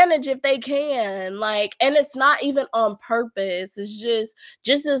take advantage if they can. Like, and it's not even on purpose. It's just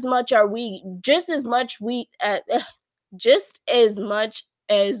as much are we just as much we just as much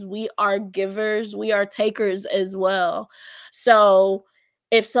as we are givers, we are takers as well. So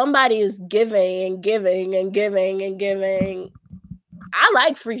if somebody is giving and giving and giving and giving, I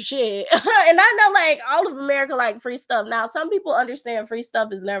like free shit. And I know like all of America like free stuff. Now, some people understand free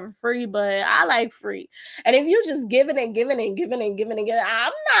stuff is never free, but I like free. And if you just giving and giving and giving and giving and giving,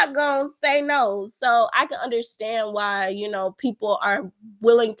 I'm not gonna say no. So I can understand why, people are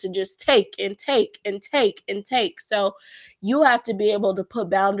willing to just take and take and take and take. So you have to be able to put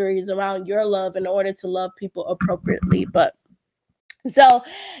boundaries around your love in order to love people appropriately. But so,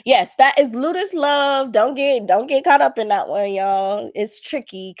 yes, that is Ludus love. Don't get caught up in that one, y'all. It's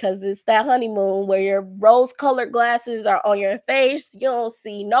tricky because it's that honeymoon where your rose-colored glasses are on your face. You don't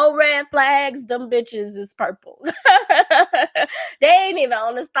see no red flags. Them bitches is purple. They ain't even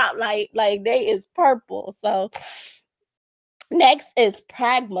on the stoplight. Like they is purple. So next is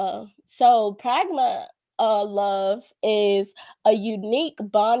pragma. So pragma love is a unique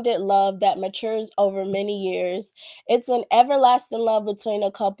bonded love that matures over many years. It's an everlasting love between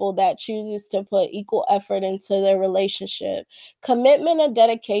a couple that chooses to put equal effort into their relationship. Commitment and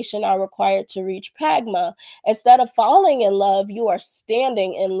dedication are required to reach pragma. Instead of falling in love, you are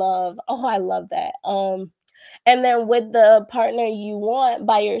standing in love. Oh, I love that. And then with the partner you want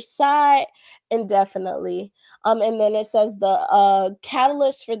by your side indefinitely. And then it says the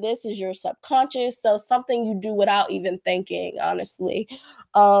catalyst for this is your subconscious. So something you do without even thinking, honestly.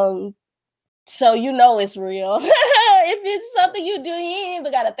 Um, so it's real. If it's something you do, you ain't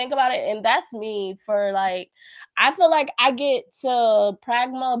even gotta think about it. And that's me for like, I feel like I get to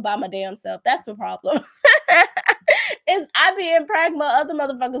pragma by my damn self. That's the problem. Is I be in pragma, other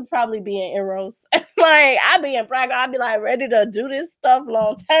motherfuckers probably be in eros. Like I be in pragma, I be like ready to do this stuff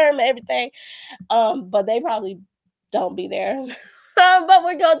long term, everything. But they probably don't be there. But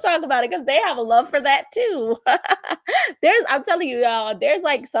we're gonna talk about it because they have a love for that too. I'm telling you, y'all, there's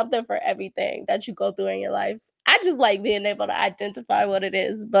like something for everything that you go through in your life. I just like being able to identify what it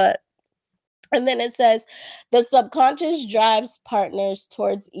is, but and then it says the subconscious drives partners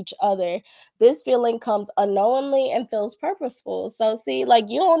towards each other. This feeling comes unknowingly and feels purposeful. So, see, like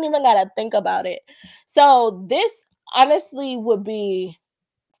you don't even got to think about it. So, this honestly would be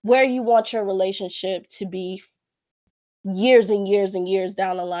where you want your relationship to be years and years and years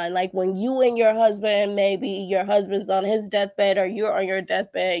down the line. Like when you and your husband, maybe your husband's on his deathbed or you're on your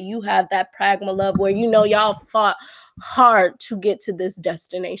deathbed, you have that pragma love where y'all fought hard to get to this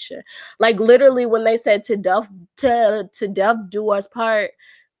destination. Like literally when they said to death do us part,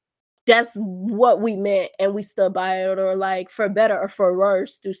 that's what we meant and we stood by it, or like for better or for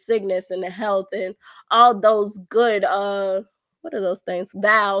worse through sickness and the health and all those good what are those things,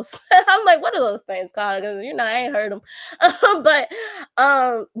 vows. I'm like, what are those things called? Because I ain't heard them.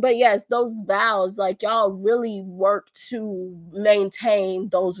 But yes, those vows, like y'all really work to maintain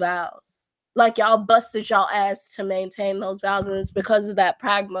those vows. Like y'all busted y'all ass to maintain those vows, and it's because of that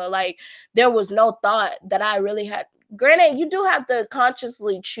pragma. Like there was no thought that I really had. Granted, you do have to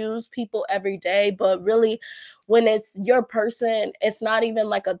consciously choose people every day, but really, when it's your person, it's not even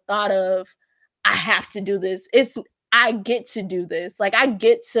like a thought of I have to do this. It's I get to do this. Like I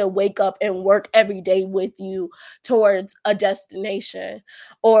get to wake up and work every day with you towards a destination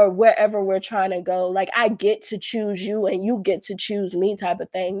or wherever we're trying to go. Like I get to choose you and you get to choose me type of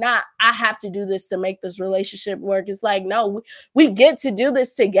thing. Not I have to do this to make this relationship work. It's like no, we get to do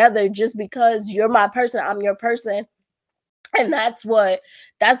this together just because you're my person, I'm your person. And that's what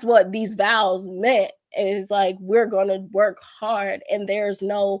these vows meant, is like we're going to work hard and there's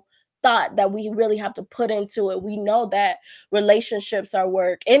no thought that we really have to put into it. We know that relationships are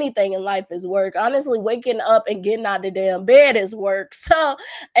work. Anything in life is work. Honestly, waking up and getting out of the damn bed is work. So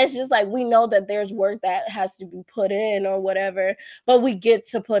it's just like we know that there's work that has to be put in or whatever, but we get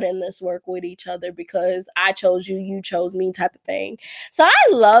to put in this work with each other because I chose you, you chose me type of thing. So I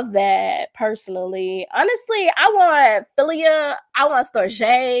love that personally. Honestly, I want philia, I want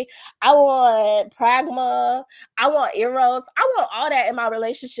storge, I want pragma, I want eros, I want all that in my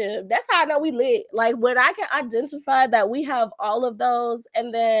relationship. That's how I know we lit. Like when I can identify that we have all of those,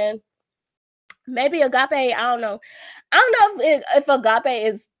 and then maybe agape. I don't know. I don't know if agape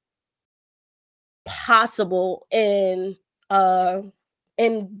is possible in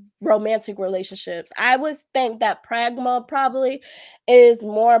romantic relationships. I would think that pragma probably is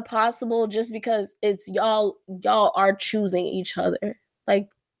more possible just because it's y'all are choosing each other. Like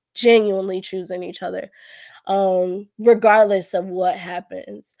genuinely choosing each other. Regardless of what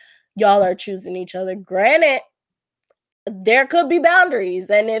happens. Y'all are choosing each other. Granted, there could be boundaries,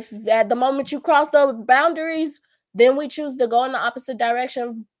 and if at the moment you cross the boundaries, then we choose to go in the opposite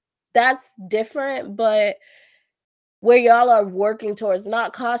direction. That's different, but where y'all are working towards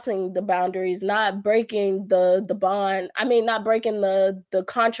not crossing the boundaries, not breaking the bond. I mean, not breaking the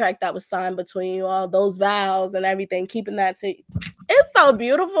contract that was signed between you all, those vows and everything, keeping that to it's so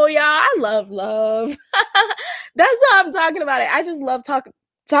beautiful, y'all. I love love. That's why I'm talking about it. I just love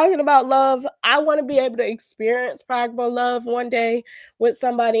talking about love. I want to be able to experience practical love one day with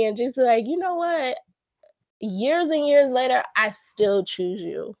somebody and just be like, you know what? Years and years later, I still choose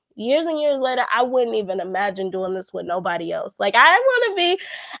you. Years and years later, I wouldn't even imagine doing this with nobody else. Like I want to be,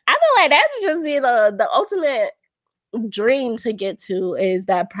 I feel like that's just the ultimate dream to get to is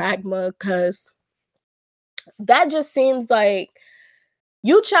that pragma because that just seems like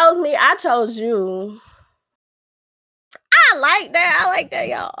you chose me, I chose you. I like that,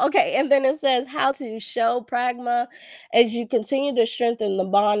 y'all. Okay, and then it says how to show pragma as you continue to strengthen the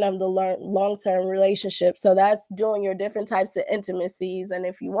bond of the long-term relationship. So that's doing your different types of intimacies. And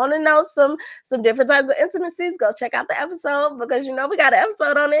if you want to know some different types of intimacies, go check out the episode because you know we got an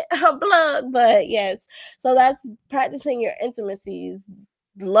episode on it, a blog. But yes, so that's practicing your intimacies,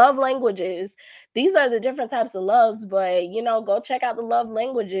 love languages. These are the different types of loves, but you know, go check out the love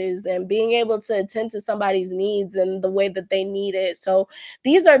languages and being able to attend to somebody's needs and the way that they need it. So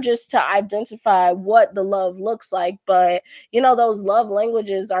these are just to identify what the love looks like, but you know, those love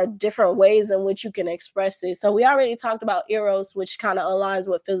languages are different ways in which you can express it. So we already talked about eros, which kind of aligns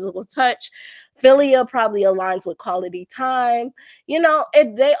with physical touch. Philia probably aligns with quality time. You know,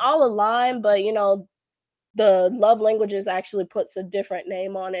 they all align, but you know, the love languages actually puts a different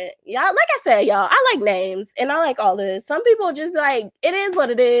name on it. Yeah, like I said, y'all, I like names and I like all this. Some people just be like, it is what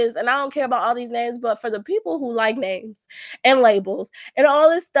it is, and I don't care about all these names. But for the people who like names and labels and all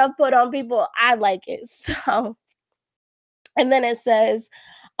this stuff put on people, I like it. So, and then it says,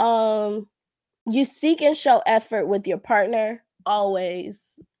 um, you seek and show effort with your partner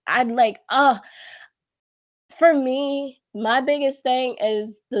always. I'd like, for me, my biggest thing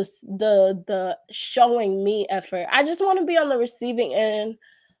is the showing me effort. I just wanna be on the receiving end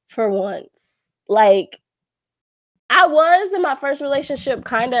for once. Like, I was in my first relationship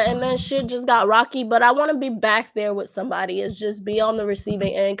kinda, and then shit just got rocky, but I wanna be back there with somebody, is just be on the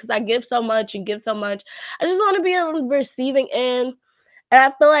receiving end because I give so much and give so much. I just wanna be on the receiving end, and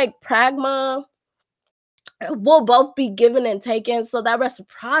I feel like pragma will both be given and taken, so that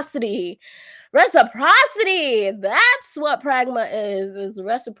reciprocity, that's what pragma is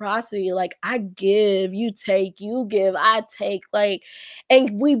reciprocity. Like I give, you take, you give, I take, like,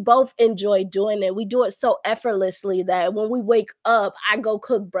 and we both enjoy doing it. We do it so effortlessly that when we wake up, I go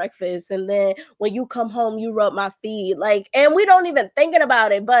cook breakfast, and then when you come home, you rub my feet, like, and we don't even thinking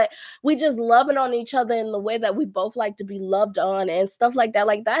about it, but we just loving on each other in the way that we both like to be loved on and stuff like that.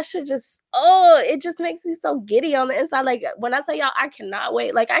 Like that should just, oh, it just makes me so giddy on the inside. Like when I tell y'all I cannot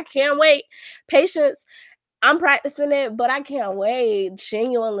wait, like I can't wait. Patience, I'm practicing it, but I can't wait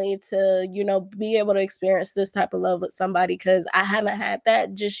genuinely to, you know, be able to experience this type of love with somebody because I haven't had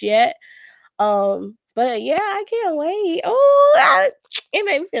that just yet. But yeah, I can't wait. It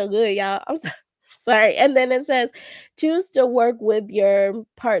made me feel good, y'all. Sorry. And then it says, choose to work with your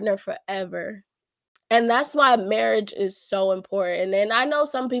partner forever. And that's why marriage is so important. And I know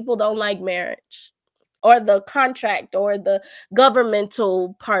some people don't like marriage or the contract or the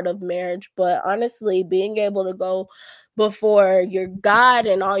governmental part of marriage, but honestly, being able to go before your God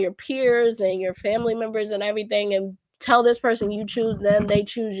and all your peers and your family members and everything and tell this person you choose them, they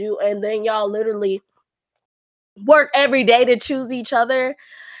choose you, and then y'all literally work every day to choose each other,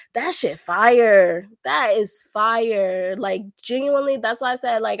 that shit fire. That is fire. Like genuinely, that's why I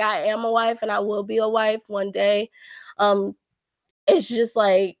said like I am a wife and I will be a wife one day. Um, it's just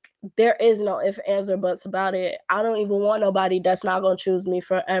like there is no if, ands, or buts about it. I don't even want nobody that's not gonna choose me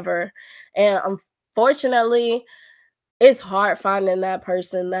forever. And unfortunately, it's hard finding that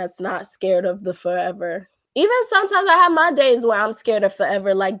person that's not scared of the forever. Even sometimes I have my days where I'm scared of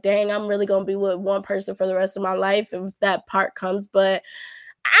forever, like, dang, I'm really gonna be with one person for the rest of my life if that part comes. But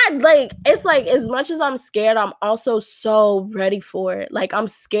I like it's like as much as I'm scared, I'm also so ready for it. Like I'm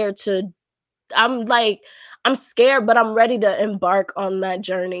like I'm scared, but I'm ready to embark on that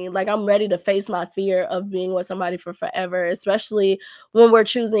journey. Like I'm ready to face my fear of being with somebody for forever, especially when we're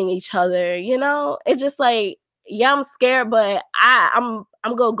choosing each other, you know? It's just like, yeah, I'm scared, but I'm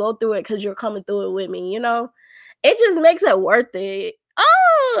gonna go through it because you're coming through it with me, you know? It just makes it worth it.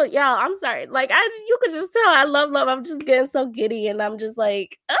 Oh, yeah, I'm sorry. Like you could just tell I love love. I'm just getting so giddy and I'm just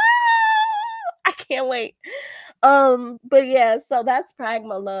like, I can't wait. But yeah, so that's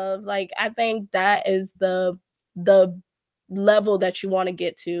pragma love. Like I think that is the level that you want to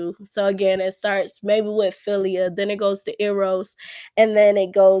get to. So again, it starts maybe with philia, then it goes to eros, and then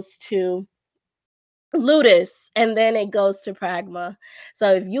it goes to Ludus, and then it goes to Pragma.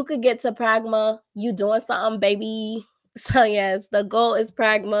 So if you could get to Pragma, you doing something, baby. So yes, the goal is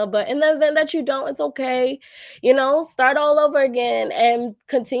Pragma, but in the event that you don't, it's okay. Start all over again and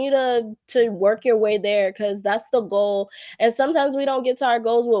continue to work your way there because that's the goal. And sometimes we don't get to our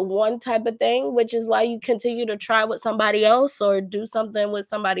goals with one type of thing, which is why you continue to try with somebody else or do something with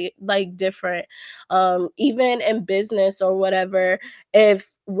somebody like different. Even in business or whatever,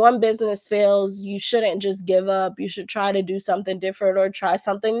 if one business fails, you shouldn't just give up. You should try to do something different or try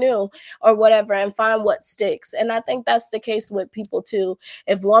something new or whatever and find what sticks. And I think that's the case with people too.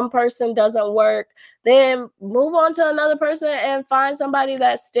 If one person doesn't work, then move on to another person and find somebody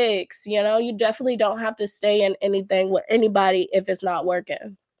that sticks. You definitely don't have to stay in anything with anybody if it's not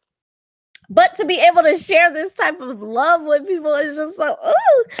working. But to be able to share this type of love with people is just so,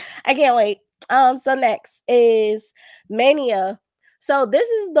 ooh, I can't wait. So next is mania. So this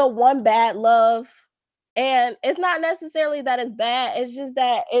is the one bad love, and it's not necessarily that it's bad. It's just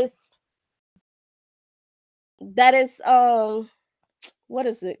that it's what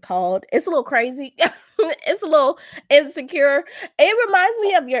is it called? It's a little crazy. It's a little insecure. It reminds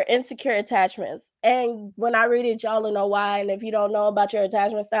me of your insecure attachments. And when I read it, y'all will know why. And if you don't know about your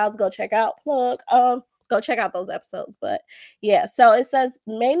attachment styles, go check out those episodes. But yeah, so it says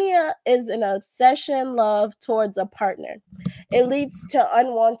mania is an obsession love towards a partner. It leads to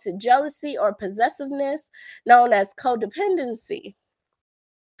unwanted jealousy or possessiveness, known as codependency.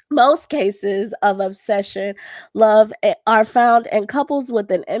 Most cases of obsession love are found in couples with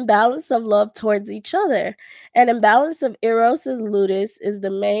an imbalance of love towards each other. An imbalance of eros and ludus is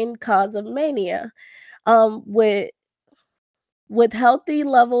the main cause of mania. With healthy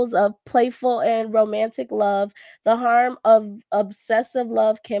levels of playful and romantic love, the harm of obsessive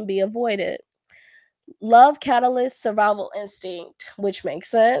love can be avoided. Love catalyst survival instinct, which makes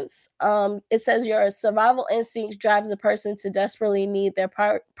sense. It says your survival instinct drives a person to desperately need their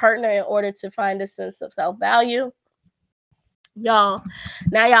partner in order to find a sense of self value. Y'all,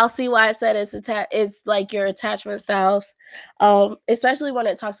 now y'all see why I said it's like your attachment styles, especially when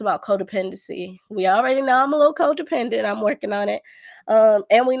it talks about codependency. We already know I'm a little codependent. I'm working on it,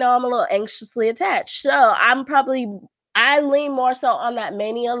 and we know I'm a little anxiously attached. So I lean more so on that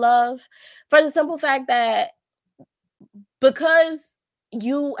mania love, for the simple fact that because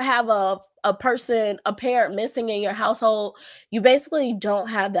you have a parent missing in your household, you basically don't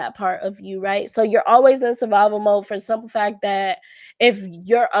have that part of you, right? So you're always in survival mode for the simple fact that if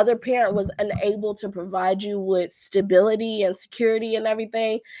your other parent was unable to provide you with stability and security and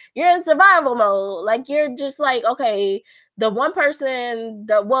everything, you're in survival mode. Like you're just like, okay, the one person,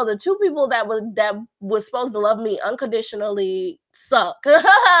 the two people that was supposed to love me unconditionally suck,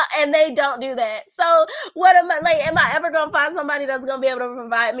 and they don't do that. So what am I like? Am I ever gonna find somebody that's gonna be able to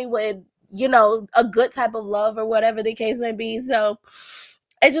provide me with, a good type of love or whatever the case may be? So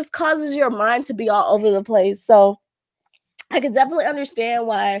it just causes your mind to be all over the place. So I could definitely understand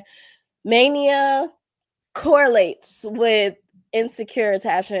why mania correlates with insecure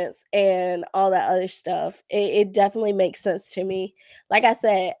attachments and all that other stuff. It definitely makes sense to me. Like I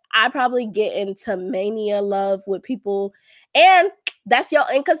said, I probably get into mania love with people, and that's your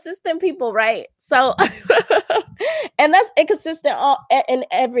inconsistent people, right? So, and that's inconsistent in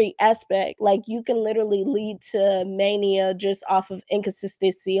every aspect. Like you can literally lead to mania just off of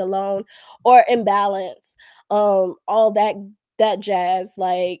inconsistency alone or imbalance, all that jazz.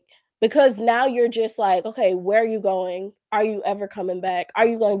 Like because now you're just like, okay, where are you going? Are you ever coming back? Are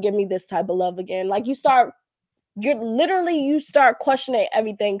you going to give me this type of love again? Like you start questioning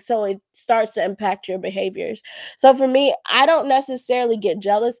everything. So it starts to impact your behaviors. So for me, I don't necessarily get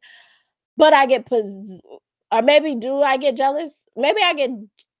jealous, but or maybe do I get jealous? Maybe I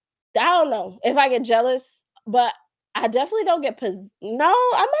don't know if I get jealous, but I definitely don't no,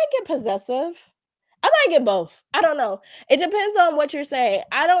 I might get possessive. I might get both. I don't know. It depends on what you're saying.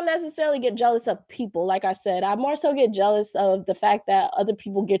 I don't necessarily get jealous of people, like I said. I more so get jealous of the fact that other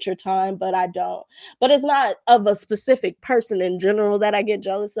people get your time, but I don't. But it's not of a specific person in general that I get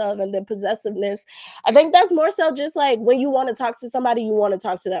jealous of. And the possessiveness, I think that's more so just like when you want to talk to somebody, you want to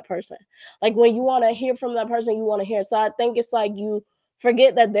talk to that person. Like when you want to hear from that person, you want to hear. So I think it's like you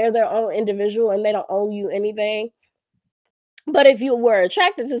forget that they're their own individual and they don't owe you anything. But if you were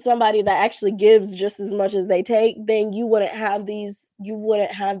attracted to somebody that actually gives just as much as they take, then you wouldn't have these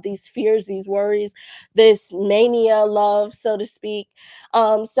fears, these worries, this mania love, so to speak.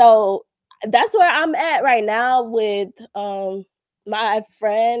 So that's where I'm at right now with my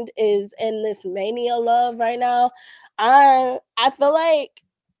friend is in this mania love right now. I feel like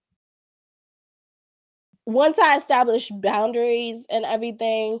once I establish boundaries and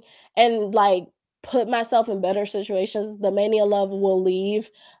everything, and like put myself in better situations, the mania love will leave.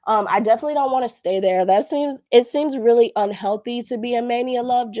 I definitely don't want to stay there. It seems really unhealthy to be a mania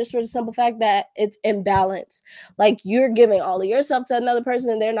love just for the simple fact that it's imbalance. Like you're giving all of yourself to another person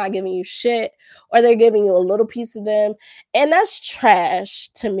and they're not giving you shit, or they're giving you a little piece of them. And that's trash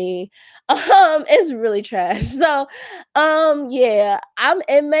to me. It's really trash. So yeah, I'm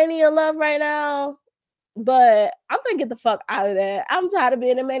in mania love right now, but I'm gonna get the fuck out of that. I'm tired of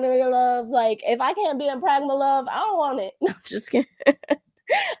being in mania love. Like, if I can't be in pragma love, I don't want it. No, just kidding. I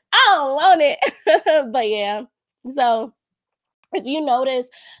don't want it. But yeah. So if you notice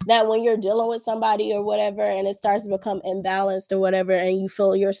that when you're dealing with somebody or whatever and it starts to become imbalanced or whatever, and you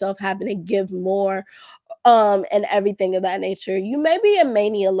feel yourself having to give more and everything of that nature, you may be in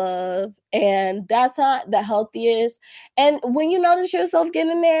mania love, and that's not the healthiest. And when you notice yourself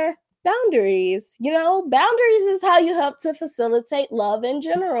getting there, boundaries, boundaries is how you help to facilitate love in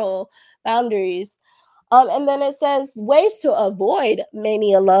general. Boundaries. And then it says ways to avoid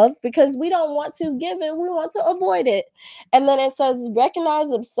mania love, because we don't want to give it, we want to avoid it. And then it says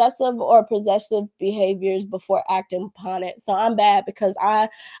recognize obsessive or possessive behaviors before acting upon it. So I'm bad because I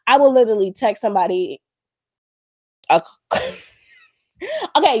will literally text somebody a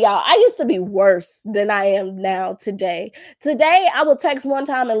Okay, y'all, I used to be worse than I am now today. Today, I will text one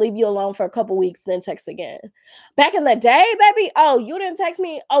time and leave you alone for a couple weeks, then text again. Back in the day, baby, oh, you didn't text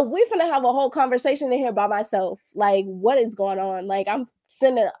me. Oh, we finna have a whole conversation in here by myself. Like, what is going on? Like, I'm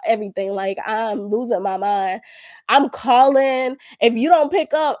sending everything. Like, I'm losing my mind. I'm calling. If you don't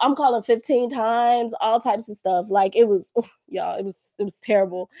pick up, I'm calling 15 times, all types of stuff. Like, it was, y'all, it was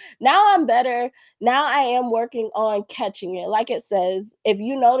terrible. Now I'm better. Now I am working on catching it. Like it says, if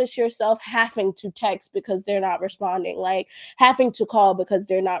you notice yourself having to text because they're not responding, like having to call because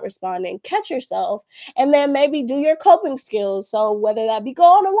they're not responding, catch yourself and then maybe do your coping skills. So whether that be go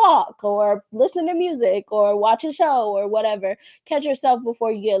on a walk or listen to music or watch a show or whatever, catch yourself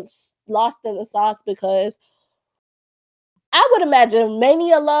before you get lost in the sauce, because I would imagine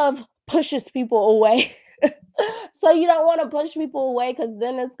mania love pushes people away. So you don't want to push people away, because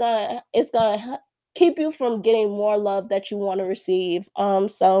then it's gonna keep you from getting more love that you want to receive.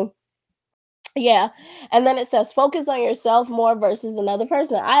 So yeah. And then it says focus on yourself more versus another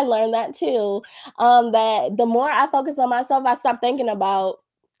person. I learned that too. That the more I focus on myself, I stop thinking about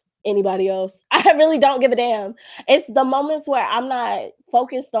anybody else. I really don't give a damn. It's the moments where I'm not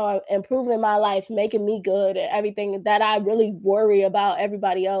focused on improving my life, making me good and everything, that I really worry about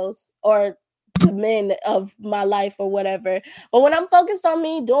everybody else or the men of my life or whatever. But when I'm focused on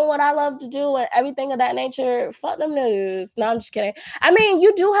me doing what I love to do and everything of that nature, fuck them news. No, I'm just kidding. I mean,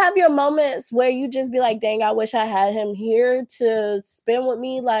 you do have your moments where you just be like, dang, I wish I had him here to spend with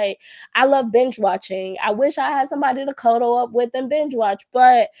me. Like, I love binge watching. I wish I had somebody to cuddle up with and binge watch.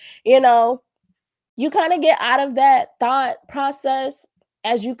 But you know, you kind of get out of that thought process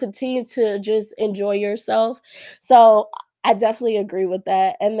as you continue to just enjoy yourself. So I definitely agree with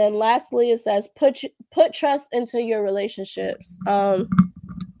that. And then lastly, it says put trust into your relationships. I'm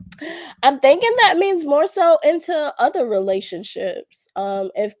thinking that means more so into other relationships.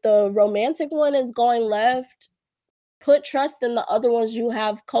 If the romantic one is going left, put trust in the other ones you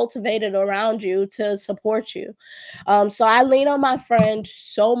have cultivated around you to support you. So I lean on my friend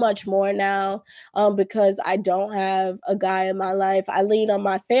so much more now, because I don't have a guy in my life. I lean on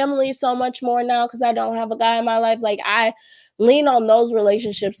my family so much more now because I don't have a guy in my life. Like, I lean on those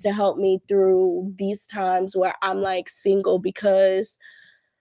relationships to help me through these times where I'm like single, because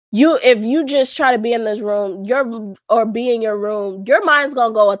if you just try to be in this room, or be in your room, your mind's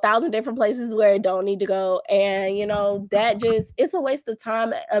gonna go 1,000 different places where it don't need to go. And that just, it's a waste of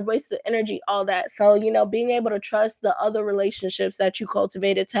time, a waste of energy, all that. So, being able to trust the other relationships that you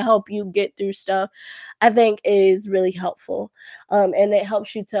cultivated to help you get through stuff, I think is really helpful. And it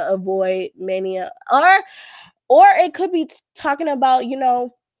helps you to avoid mania. Or it could be talking about,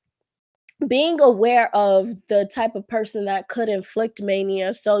 being aware of the type of person that could inflict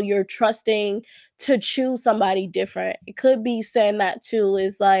mania, so you're trusting to choose somebody different. It could be saying that too,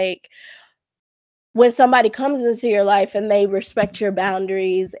 is like when somebody comes into your life and they respect your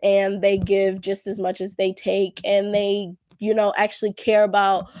boundaries and they give just as much as they take, and they actually care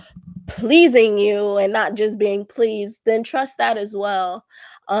about pleasing you and not just being pleased, then trust that as well.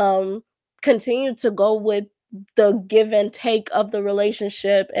 um Continue to go with the give and take of the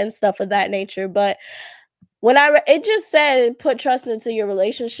relationship and stuff of that nature. But it just said put trust into your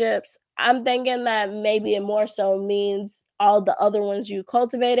relationships, I'm thinking that maybe it more so means all the other ones you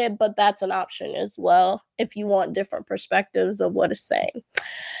cultivated, but that's an option as well if you want different perspectives of what it's saying.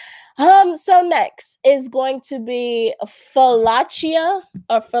 So next is going to be Philachia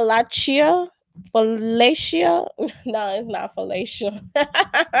or Philachia. Falacia? No, it's not Falacia.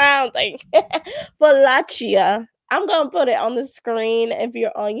 I don't think. Falacia. I'm gonna put it on the screen if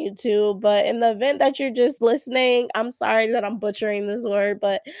you're on YouTube, but in the event that you're just listening, I'm sorry that I'm butchering this word,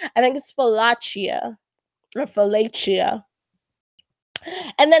 but I think it's Falacia or Falacia.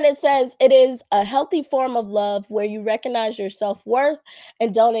 And then it says it is a healthy form of love where you recognize your self worth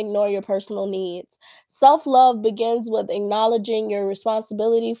and don't ignore your personal needs. Self love begins with acknowledging your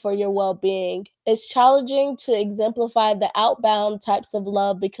responsibility for your well being. It's challenging to exemplify the outbound types of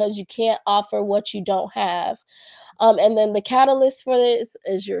love because you can't offer what you don't have. And then the catalyst for this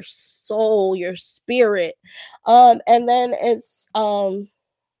is your soul, your spirit. And then it's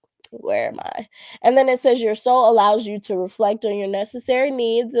where am I? And then it says your soul allows you to reflect on your necessary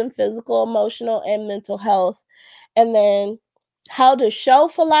needs and physical, emotional, and mental health. And then how to show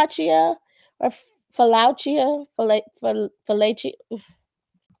philautia or philautia, philautia.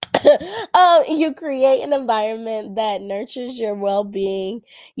 You create an environment that nurtures your well-being.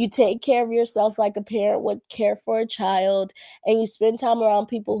 You take care of yourself like a parent would care for a child, and you spend time around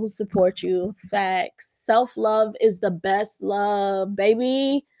people who support you. Facts. Self-love is the best love,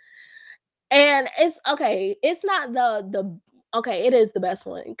 baby. And it's okay, it's not the okay, it is the best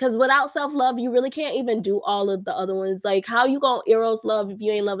one because without self-love, you really can't even do all of the other ones. Like, how you gonna eros love if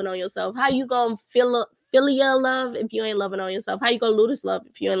you ain't loving on yourself? How you gonna philia love if you ain't loving on yourself? How you gonna ludus love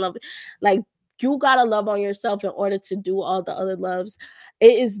if you ain't loving? Like, you gotta love on yourself in order to do all the other loves.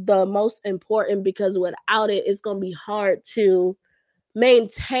 It is the most important because without it, it's gonna be hard to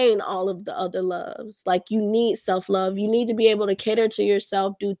maintain all of the other loves. Like, you need self-love. You need to be able to cater to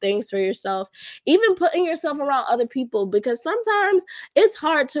yourself, do things for yourself, even putting yourself around other people because sometimes it's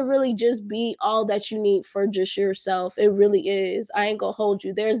hard to really just be all that you need for just yourself. It really is. I ain't gonna hold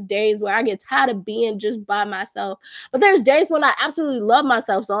you. There's days where I get tired of being just by myself, but there's days when I absolutely love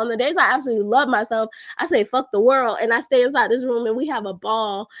myself. So on the days I absolutely love myself, I say fuck the world and I stay inside this room and we have a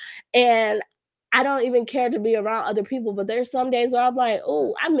ball. And I don't even care to be around other people, but there's some days where I'm like,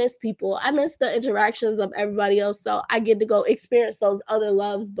 oh, I miss people. I miss the interactions of everybody else. So I get to go experience those other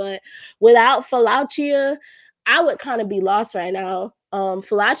loves. But without Falautia, I would kind of be lost right now.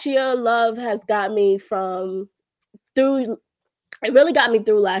 Falautia love has got me from through it really got me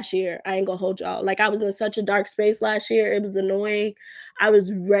through last year. I ain't gonna hold y'all. Like, I was in such a dark space last year. It was annoying. I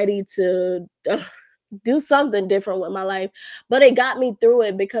was ready to do something different with my life. But it got me through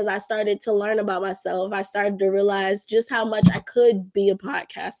it because I started to learn about myself. I started to realize just how much I could be a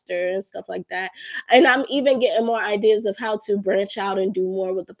podcaster and stuff like that. And I'm even getting more ideas of how to branch out and do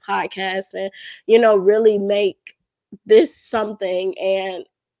more with the podcast and, really make this something. And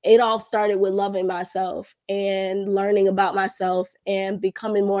it all started with loving myself and learning about myself and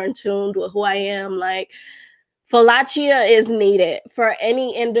becoming more in tune with who I am. Like, Falachia is needed for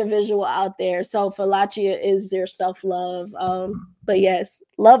any individual out there. So Falachia is your self-love. But yes,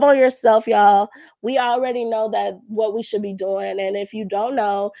 love on yourself, y'all. We already know that what we should be doing. And if you don't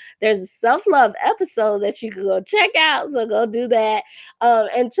know, there's a self-love episode that you can go check out. So go do that.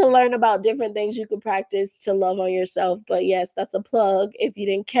 And to learn about different things you can practice to love on yourself. But yes, that's a plug. If you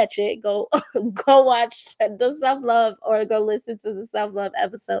didn't catch it, go go watch the self-love or go listen to the self-love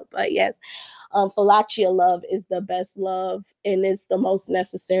episode. But yes, Falachia love is the best love and it's the most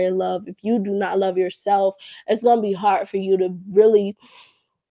necessary love. If you do not love yourself, it's going to be hard for you to really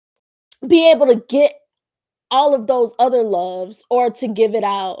be able to get all of those other loves or to give it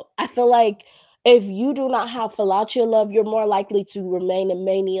out. I feel like if you do not have Falachia love, you're more likely to remain in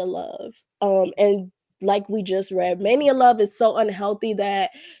mania love. And like we just read, mania love is so unhealthy that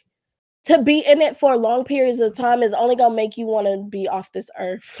to be in it for long periods of time is only gonna make you wanna be off this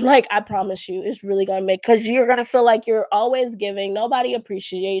earth. Like, I promise you, it's really gonna make because you're gonna feel like you're always giving, nobody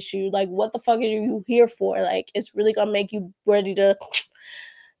appreciates you. Like, what the fuck are you here for? Like, it's really gonna make you ready to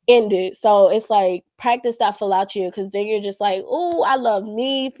end it. So it's like practice that philautia because then you're just like, oh, I love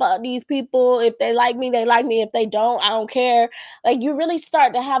me. Fuck these people. If they like me, they like me. If they don't, I don't care. Like, you really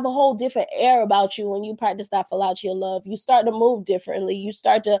start to have a whole different air about you when you practice that philautia love. You start to move differently. You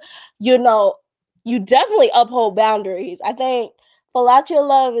start to, you know, you definitely uphold boundaries. I think philautia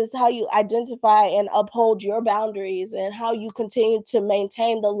love is how you identify and uphold your boundaries and how you continue to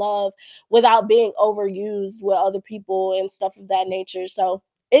maintain the love without being overused with other people and stuff of that nature. So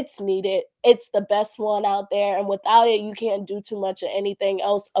it's needed. It's the best one out there. And without it, you can't do too much of anything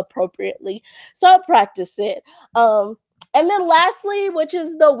else appropriately. So practice it. And then lastly, which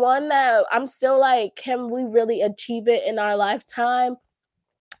is the one that I'm still like, can we really achieve it in our lifetime?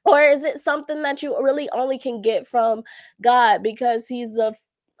 Or is it something that you really only can get from God because he's a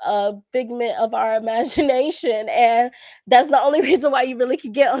a figment of our imagination, and that's the only reason why you really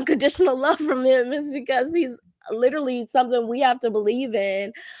could get unconditional love from him is because he's literally something we have to believe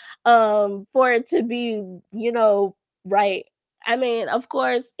in, for it to be, right. I mean, of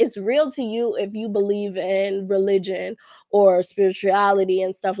course, it's real to you if you believe in religion or spirituality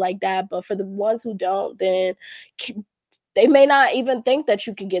and stuff like that. But for the ones who don't, then they may not even think that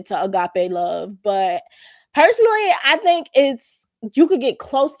you can get to agape love. But personally, I think it's you could get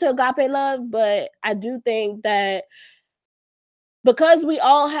close to agape love, but I do think that because we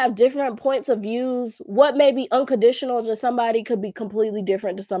all have different points of views, what may be unconditional to somebody could be completely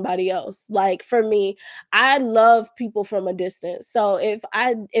different to somebody else. Like for me, I love people from a distance. So if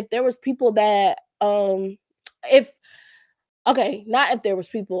there was people that if okay, not if there was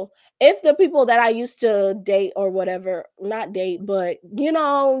people. If the people that I used to date or whatever, not date, but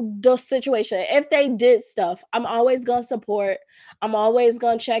the situation, if they did stuff, I'm always gonna support. I'm always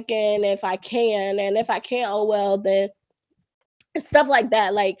gonna check in if I can. And if I can't, oh well, then stuff like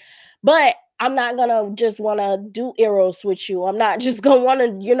that. Like, but I'm not gonna just wanna do eros with you. I'm not just gonna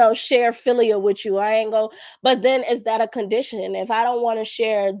wanna, share philia with you. I ain't gonna, but then is that a condition? If I don't wanna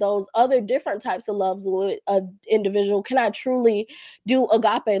share those other different types of loves with a individual, can I truly do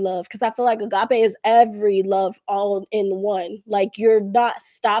agape love? Because I feel like agape is every love all in one. Like you're not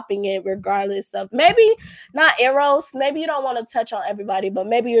stopping it regardless of maybe not eros, maybe you don't want to touch on everybody, but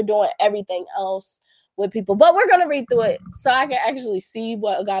maybe you're doing everything else with people. But we're gonna read through it so I can actually see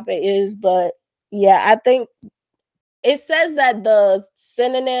what agape is. But yeah, I think it says that the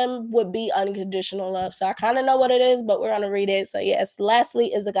synonym would be unconditional love. So I kind of know what it is, but we're going to read it. So, yes, lastly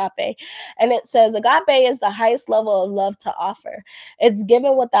is agape. And it says agape is the highest level of love to offer. It's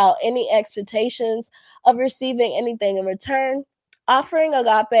given without any expectations of receiving anything in return. Offering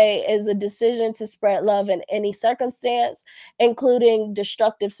agape is a decision to spread love in any circumstance, including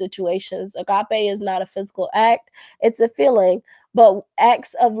destructive situations. Agape is not a physical act, it's a feeling, but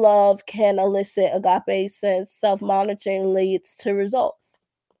acts of love can elicit agape since self monitoring leads to results.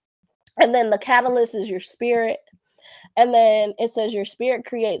 And then the catalyst is your spirit. And then it says your spirit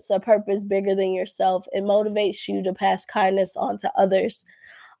creates a purpose bigger than yourself. It motivates you to pass kindness on to others.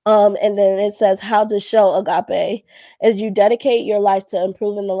 And then it says how to show agape is you dedicate your life to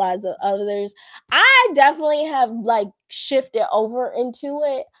improving the lives of others. I definitely have like shifted over into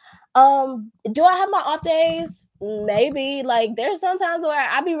it. Do I have my off days? Maybe. Like there's sometimes where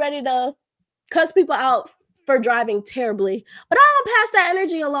I be ready to cuss people out for driving terribly, but I don't pass that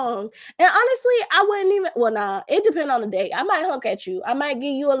energy along. And honestly, I wouldn't even. Well, nah, it depends on the day. I might hunk at you. I might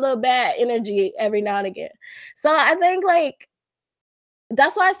give you a little bad energy every now and again. So I think like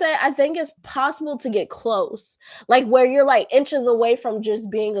that's why I say I think it's possible to get close, like where you're like inches away from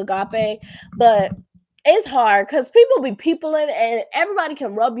just being agape, but it's hard because people be peopling and everybody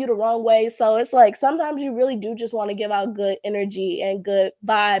can rub you the wrong way. So it's like sometimes you really do just want to give out good energy and good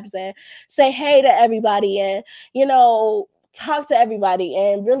vibes and say hey to everybody and, talk to everybody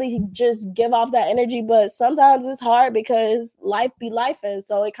and really just give off that energy. But sometimes it's hard because life be life. And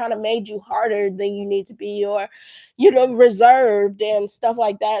so it kind of made you harder than you need to be or, reserved and stuff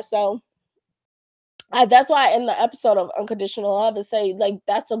like that. So that's why in the episode of Unconditional Love, it say like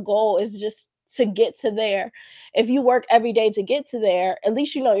that's a goal is just to get to there. If you work every day to get to there, at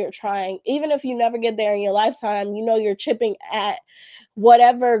least you know you're trying. Even if you never get there in your lifetime, you know you're chipping at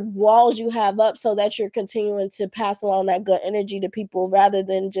whatever walls you have up so that you're continuing to pass along that good energy to people rather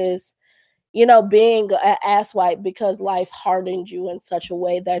than just being an asswipe because life hardened you in such a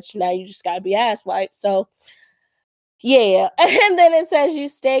way that now you just got to be asswipe. So yeah, and then it says you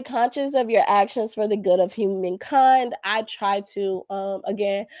stay conscious of your actions for the good of humankind. I try to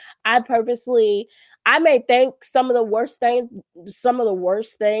again, I may think some of the worst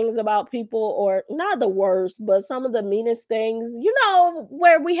things about people or not the worst, but some of the meanest things,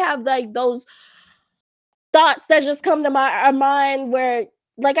 where we have like those thoughts that just come to our mind where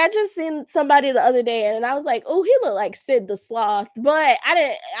like I just seen somebody the other day and I was like, "Oh, he looked like Sid the Sloth," but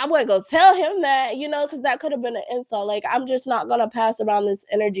I wouldn't go tell him that, because that could have been an insult. Like I'm just not gonna pass around this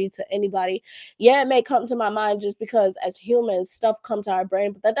energy to anybody. Yeah, it may come to my mind just because as humans, stuff comes to our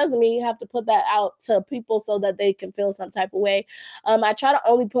brain, but that doesn't mean you have to put that out to people so that they can feel some type of way. I try to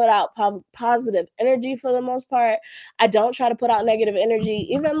only put out positive energy for the most part. I don't try to put out negative energy,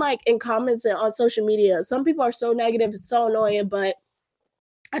 even like in comments and on social media. Some people are so negative, it's so annoying, but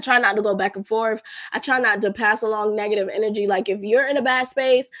I try not to go back and forth. I try not to pass along negative energy. Like if you're in a bad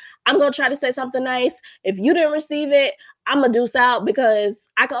space, I'm gonna try to say something nice. If you didn't receive it, I'm gonna deuce out because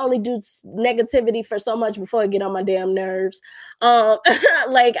I can only do negativity for so much before I get on my damn nerves. Um,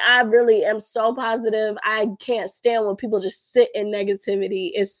 like I really am so positive. I can't stand when people just sit in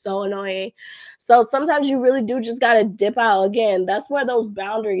negativity. It's so annoying. So sometimes you really do just gotta dip out. Again, that's where those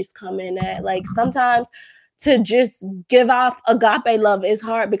boundaries come in at. Like sometimes to just give off agape love is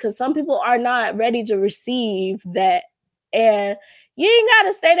hard because some people are not ready to receive that. And you ain't got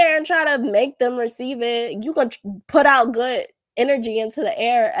to stay there and try to make them receive it. You can put out good energy into the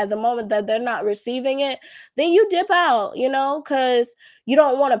air at the moment that they're not receiving it, then you dip out, because you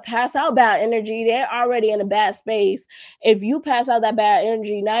don't want to pass out bad energy. They're already in a bad space. If you pass out that bad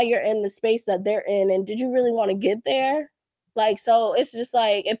energy, now you're in the space that they're in. And did you really want to get there? Like, so it's just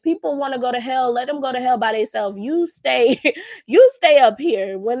like if people want to go to hell, let them go to hell by themselves. You stay, you stay up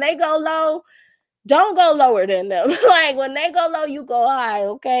here. When they go low, don't go lower than them. Like when they go low, you go high,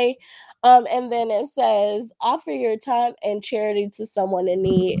 okay? And then it says, offer your time and charity to someone in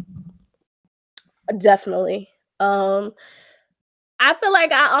need. Definitely. Um, I feel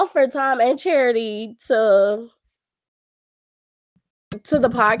like I offer time and charity to the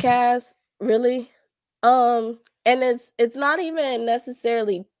podcast, really. And it's not even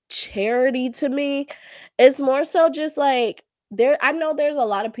necessarily charity to me. It's more so just like I know there's a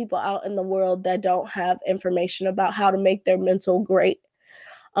lot of people out in the world that don't have information about how to make their mental great.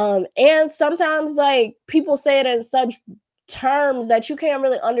 And sometimes like people say it in such terms that you can't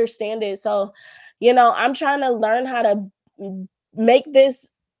really understand it. So, I'm trying to learn how to make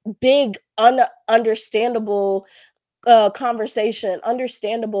this big understandable conversation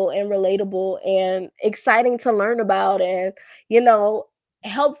understandable and relatable and exciting to learn about, and you know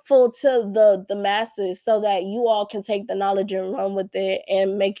helpful to the masses so that you all can take the knowledge and run with it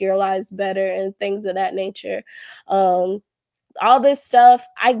and make your lives better and things of that nature. um all this stuff,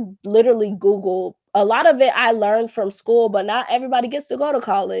 I literally Google. A lot of it I learned from school, but not everybody gets to go to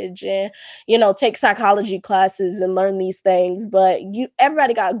college and, take psychology classes and learn these things. But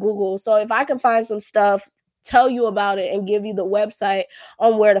everybody got Google. So if I can find some stuff, tell you about it, and give you the website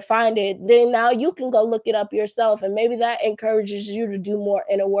on where to find it, then now you can go look it up yourself. And maybe that encourages you to do more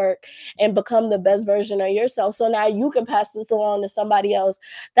inner work and become the best version of yourself. So now you can pass this along to somebody else.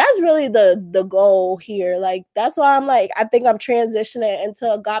 That's really the goal here. Like that's why I'm like, I think I'm transitioning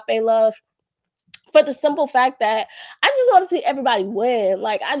into agape love for the simple fact that I just want to see everybody win.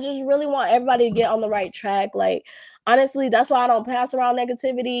 Like I just really want everybody to get on the right track. Like honestly, that's why I don't pass around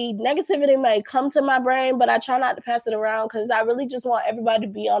negativity. Negativity may come to my brain, but I try not to pass it around because I really just want everybody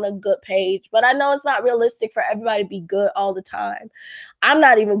to be on a good page. But I know it's not realistic for everybody to be good all the time. I'm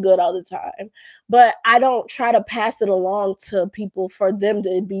not even good all the time, but I don't try to pass it along to people for them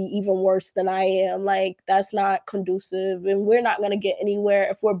to be even worse than I am. Like that's not conducive, and we're not going to get anywhere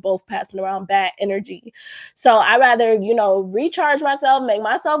if we're both passing around bad energy. So I rather, recharge myself, make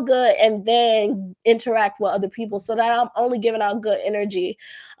myself good, and then interact with other people so that I'm only giving out good energy.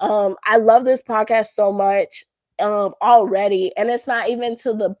 I love this podcast so much already, and it's not even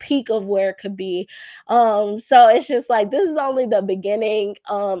to the peak of where it could be. So it's just like this is only the beginning.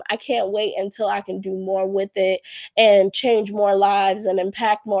 I can't wait until I can do more with it and change more lives and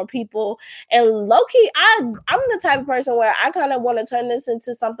impact more people. And low-key, I'm the type of person where I kind of want to turn this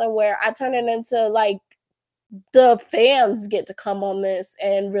into something where I turn it into like the fans get to come on this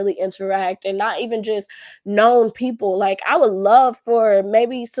and really interact, and not even just known people. Like I would love for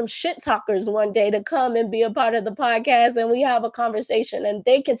maybe some shit talkers one day to come and be a part of the podcast, and we have a conversation and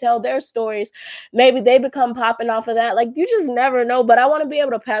they can tell their stories. Maybe they become popping off of that. Like you just never know, but I want to be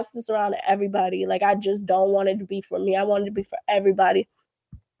able to pass this around to everybody. Like I just don't want it to be for me. I want it to be for everybody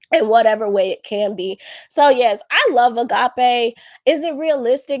in whatever way it can be. So yes, I love agape. Is it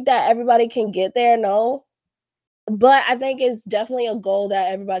realistic that everybody can get there? No, but I think it's definitely a goal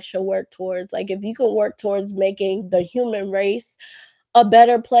that everybody should work towards. Like if you can work towards making the human race a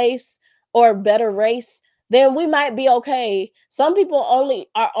better place or a better race, then we might be okay. Some people only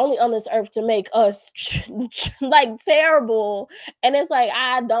on this earth to make us like terrible. And it's like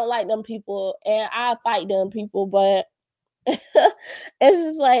I don't like them people and I fight them people, but it's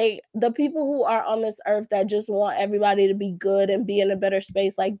just like the people who are on this earth that just want everybody to be good and be in a better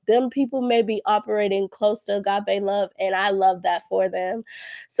space, like them people may be operating close to agape love, and I love that for them.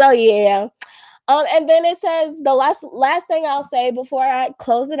 So yeah. And then it says the last thing I'll say before I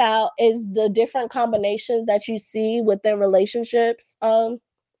close it out is the different combinations that you see within relationships. So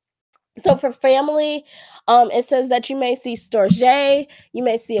for family, it says that you may see storge, you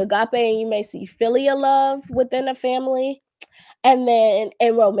may see agape, and you may see philia love within a family. And then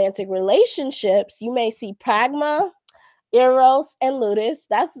in romantic relationships, you may see pragma, eros, and ludus.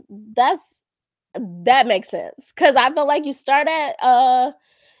 That's that makes sense because I feel like you start at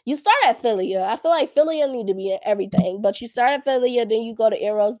philia. I feel like philia need to be in everything, but you start at philia, then you go to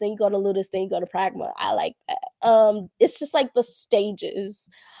eros, then you go to ludus, then you go to pragma. I like that. It's just like the stages.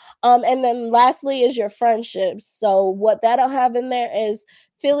 And then lastly is your friendships. So what that'll have in there is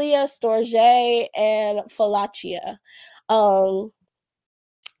philia, storge, and philautia. Um,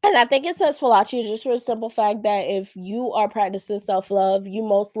 and I think it says philautia just for the simple fact that if you are practicing self love, you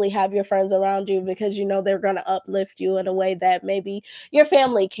mostly have your friends around you because you know they're going to uplift you in a way that maybe your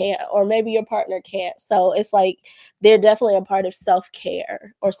family can't or maybe your partner can't. So it's like they're definitely a part of self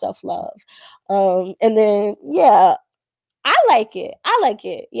care or self love. And then, yeah, I like it. I like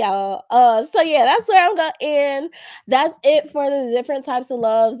it, y'all. So yeah, that's where I'm gonna end. That's it for the different types of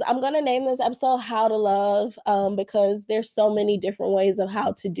loves. I'm gonna name this episode "How to Love," because there's so many different ways of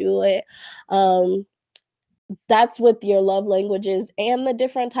how to do it. Um, that's with your love languages and the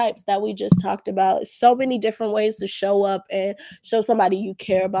different types that we just talked about. So many different ways to show up and show somebody you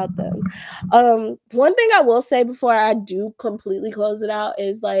care about them. One thing I will say before I do completely close it out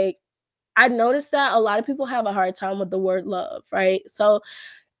is like I noticed that a lot of people have a hard time with the word love, right? So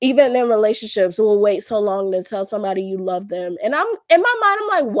even in relationships, we'll wait so long to tell somebody you love them. And I'm in my mind,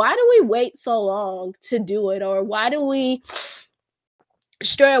 I'm like, why do we wait so long to do it? Or why do we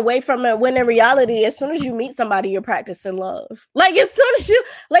stray away from it when in reality, as soon as you meet somebody, you're practicing love. Like as soon as you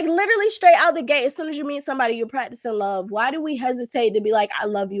like literally straight out the gate, as soon as you meet somebody, you're practicing love. Why do we hesitate to be like, I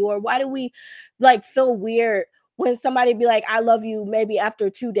love you? Or why do we like feel weird when somebody be like, I love you, maybe after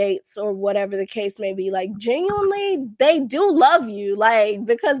 2 dates or whatever the case may be? Like genuinely, they do love you, like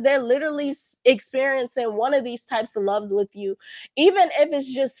because they're literally experiencing one of these types of loves with you, even if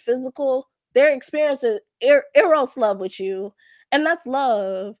it's just physical. They're experiencing eros love with you, and that's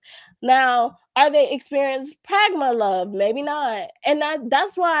love. Now, are they experienced pragma love? Maybe not. And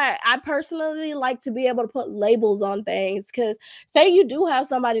that's why I personally like to be able to put labels on things. Because say you do have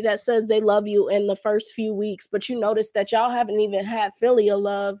somebody that says they love you in the first few weeks, but you notice that y'all haven't even had filial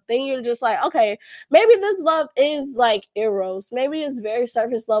love, then you're just like, okay, maybe this love is like eros. Maybe it's very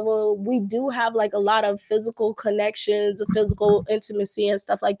surface level. We do have like a lot of physical connections, physical intimacy and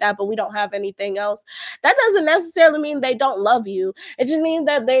stuff like that, but we don't have anything else. That doesn't necessarily mean they don't love you. It just means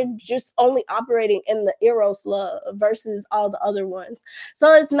that they're just only operating in the eros love versus all the other ones.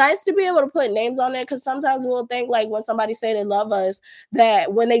 So it's nice to be able to put names on it because sometimes we'll think like when somebody say they love us,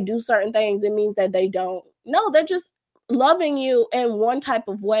 that when they do certain things, it means that they don't. No, they're just loving you in one type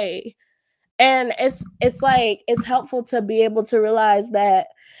of way. And it's like it's helpful to be able to realize that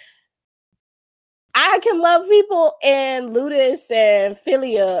I can love people in ludus and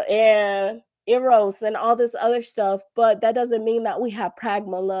philia and eros and all this other stuff, but that doesn't mean that we have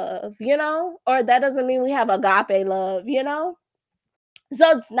pragma love, or that doesn't mean we have agape love.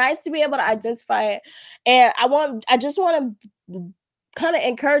 So it's nice to be able to identify it. And I just want to kind of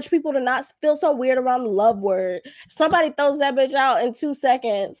encourage people to not feel so weird around the love word. If somebody throws that bitch out in 2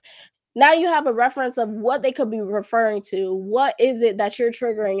 seconds, now you have a reference of what they could be referring to. What is it that you're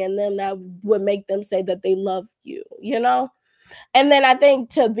triggering in them that would make them say that they love you? And then I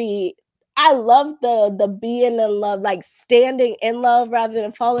think I love the being in love, like standing in love rather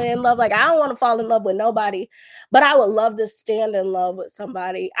than falling in love. Like I don't want to fall in love with nobody, but I would love to stand in love with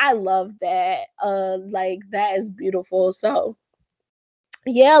somebody. I love that. Like that is beautiful. So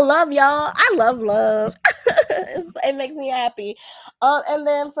yeah, love y'all. I love love. It makes me happy. And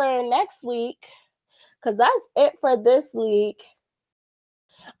then for next week, because that's it for this week.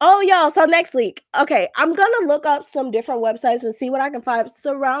 Oh, y'all, so next week, okay, I'm gonna look up some different websites and see what I can find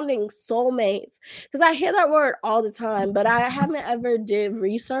surrounding soulmates because I hear that word all the time, but I haven't ever did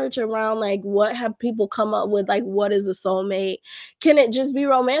research around like what have people come up with, like what is a soulmate? Can it just be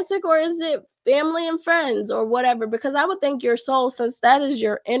romantic or is it family and friends or whatever? Because I would think your soul, since that is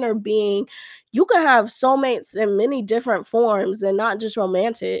your inner being, you could have soulmates in many different forms and not just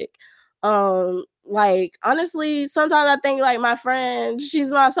romantic. Like honestly, sometimes I think like my friend, she's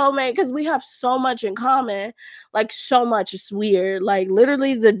my soulmate because we have so much in common. Like so much. It's weird. Like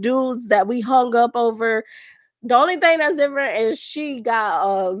literally the dudes that we hung up over, the only thing that's different is she got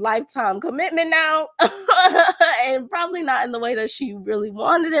a lifetime commitment now, and probably not in the way that she really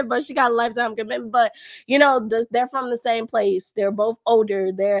wanted it, but she got a lifetime commitment. But they're from the same place. They're both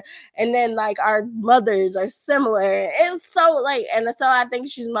older. And then like our mothers are similar. It's so like, and so I think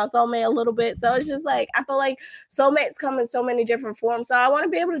she's my soulmate a little bit. So it's just like I feel like soulmates come in so many different forms. So I want to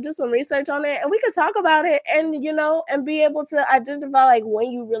be able to do some research on it, and we could talk about it, and and be able to identify like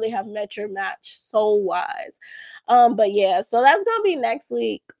when you really have met your match soul wise. But yeah, so that's gonna be next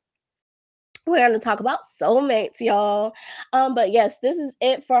week. We're going to talk about soulmates, y'all. But yes, this is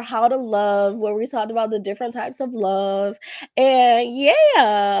it for How to Love, where we talked about the different types of love. And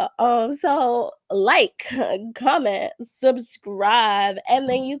yeah, so like, comment, subscribe, and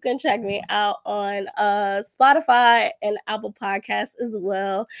then you can check me out on Spotify and Apple Podcasts as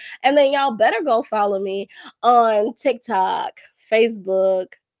well. And then y'all better go follow me on TikTok,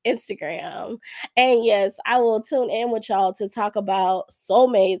 Facebook, Instagram. And yes, I will tune in with y'all to talk about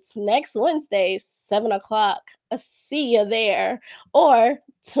soulmates next Wednesday, 7 o'clock. See you there, or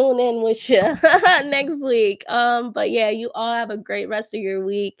tune in with you next week. But yeah, you all have a great rest of your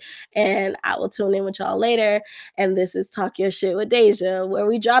week, and I will tune in with y'all later. And this is Talk Your Shit with Deja, where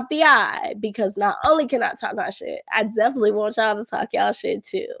we drop the I, because not only can I talk my shit, I definitely want y'all to talk y'all shit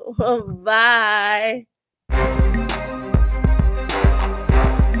too. Bye.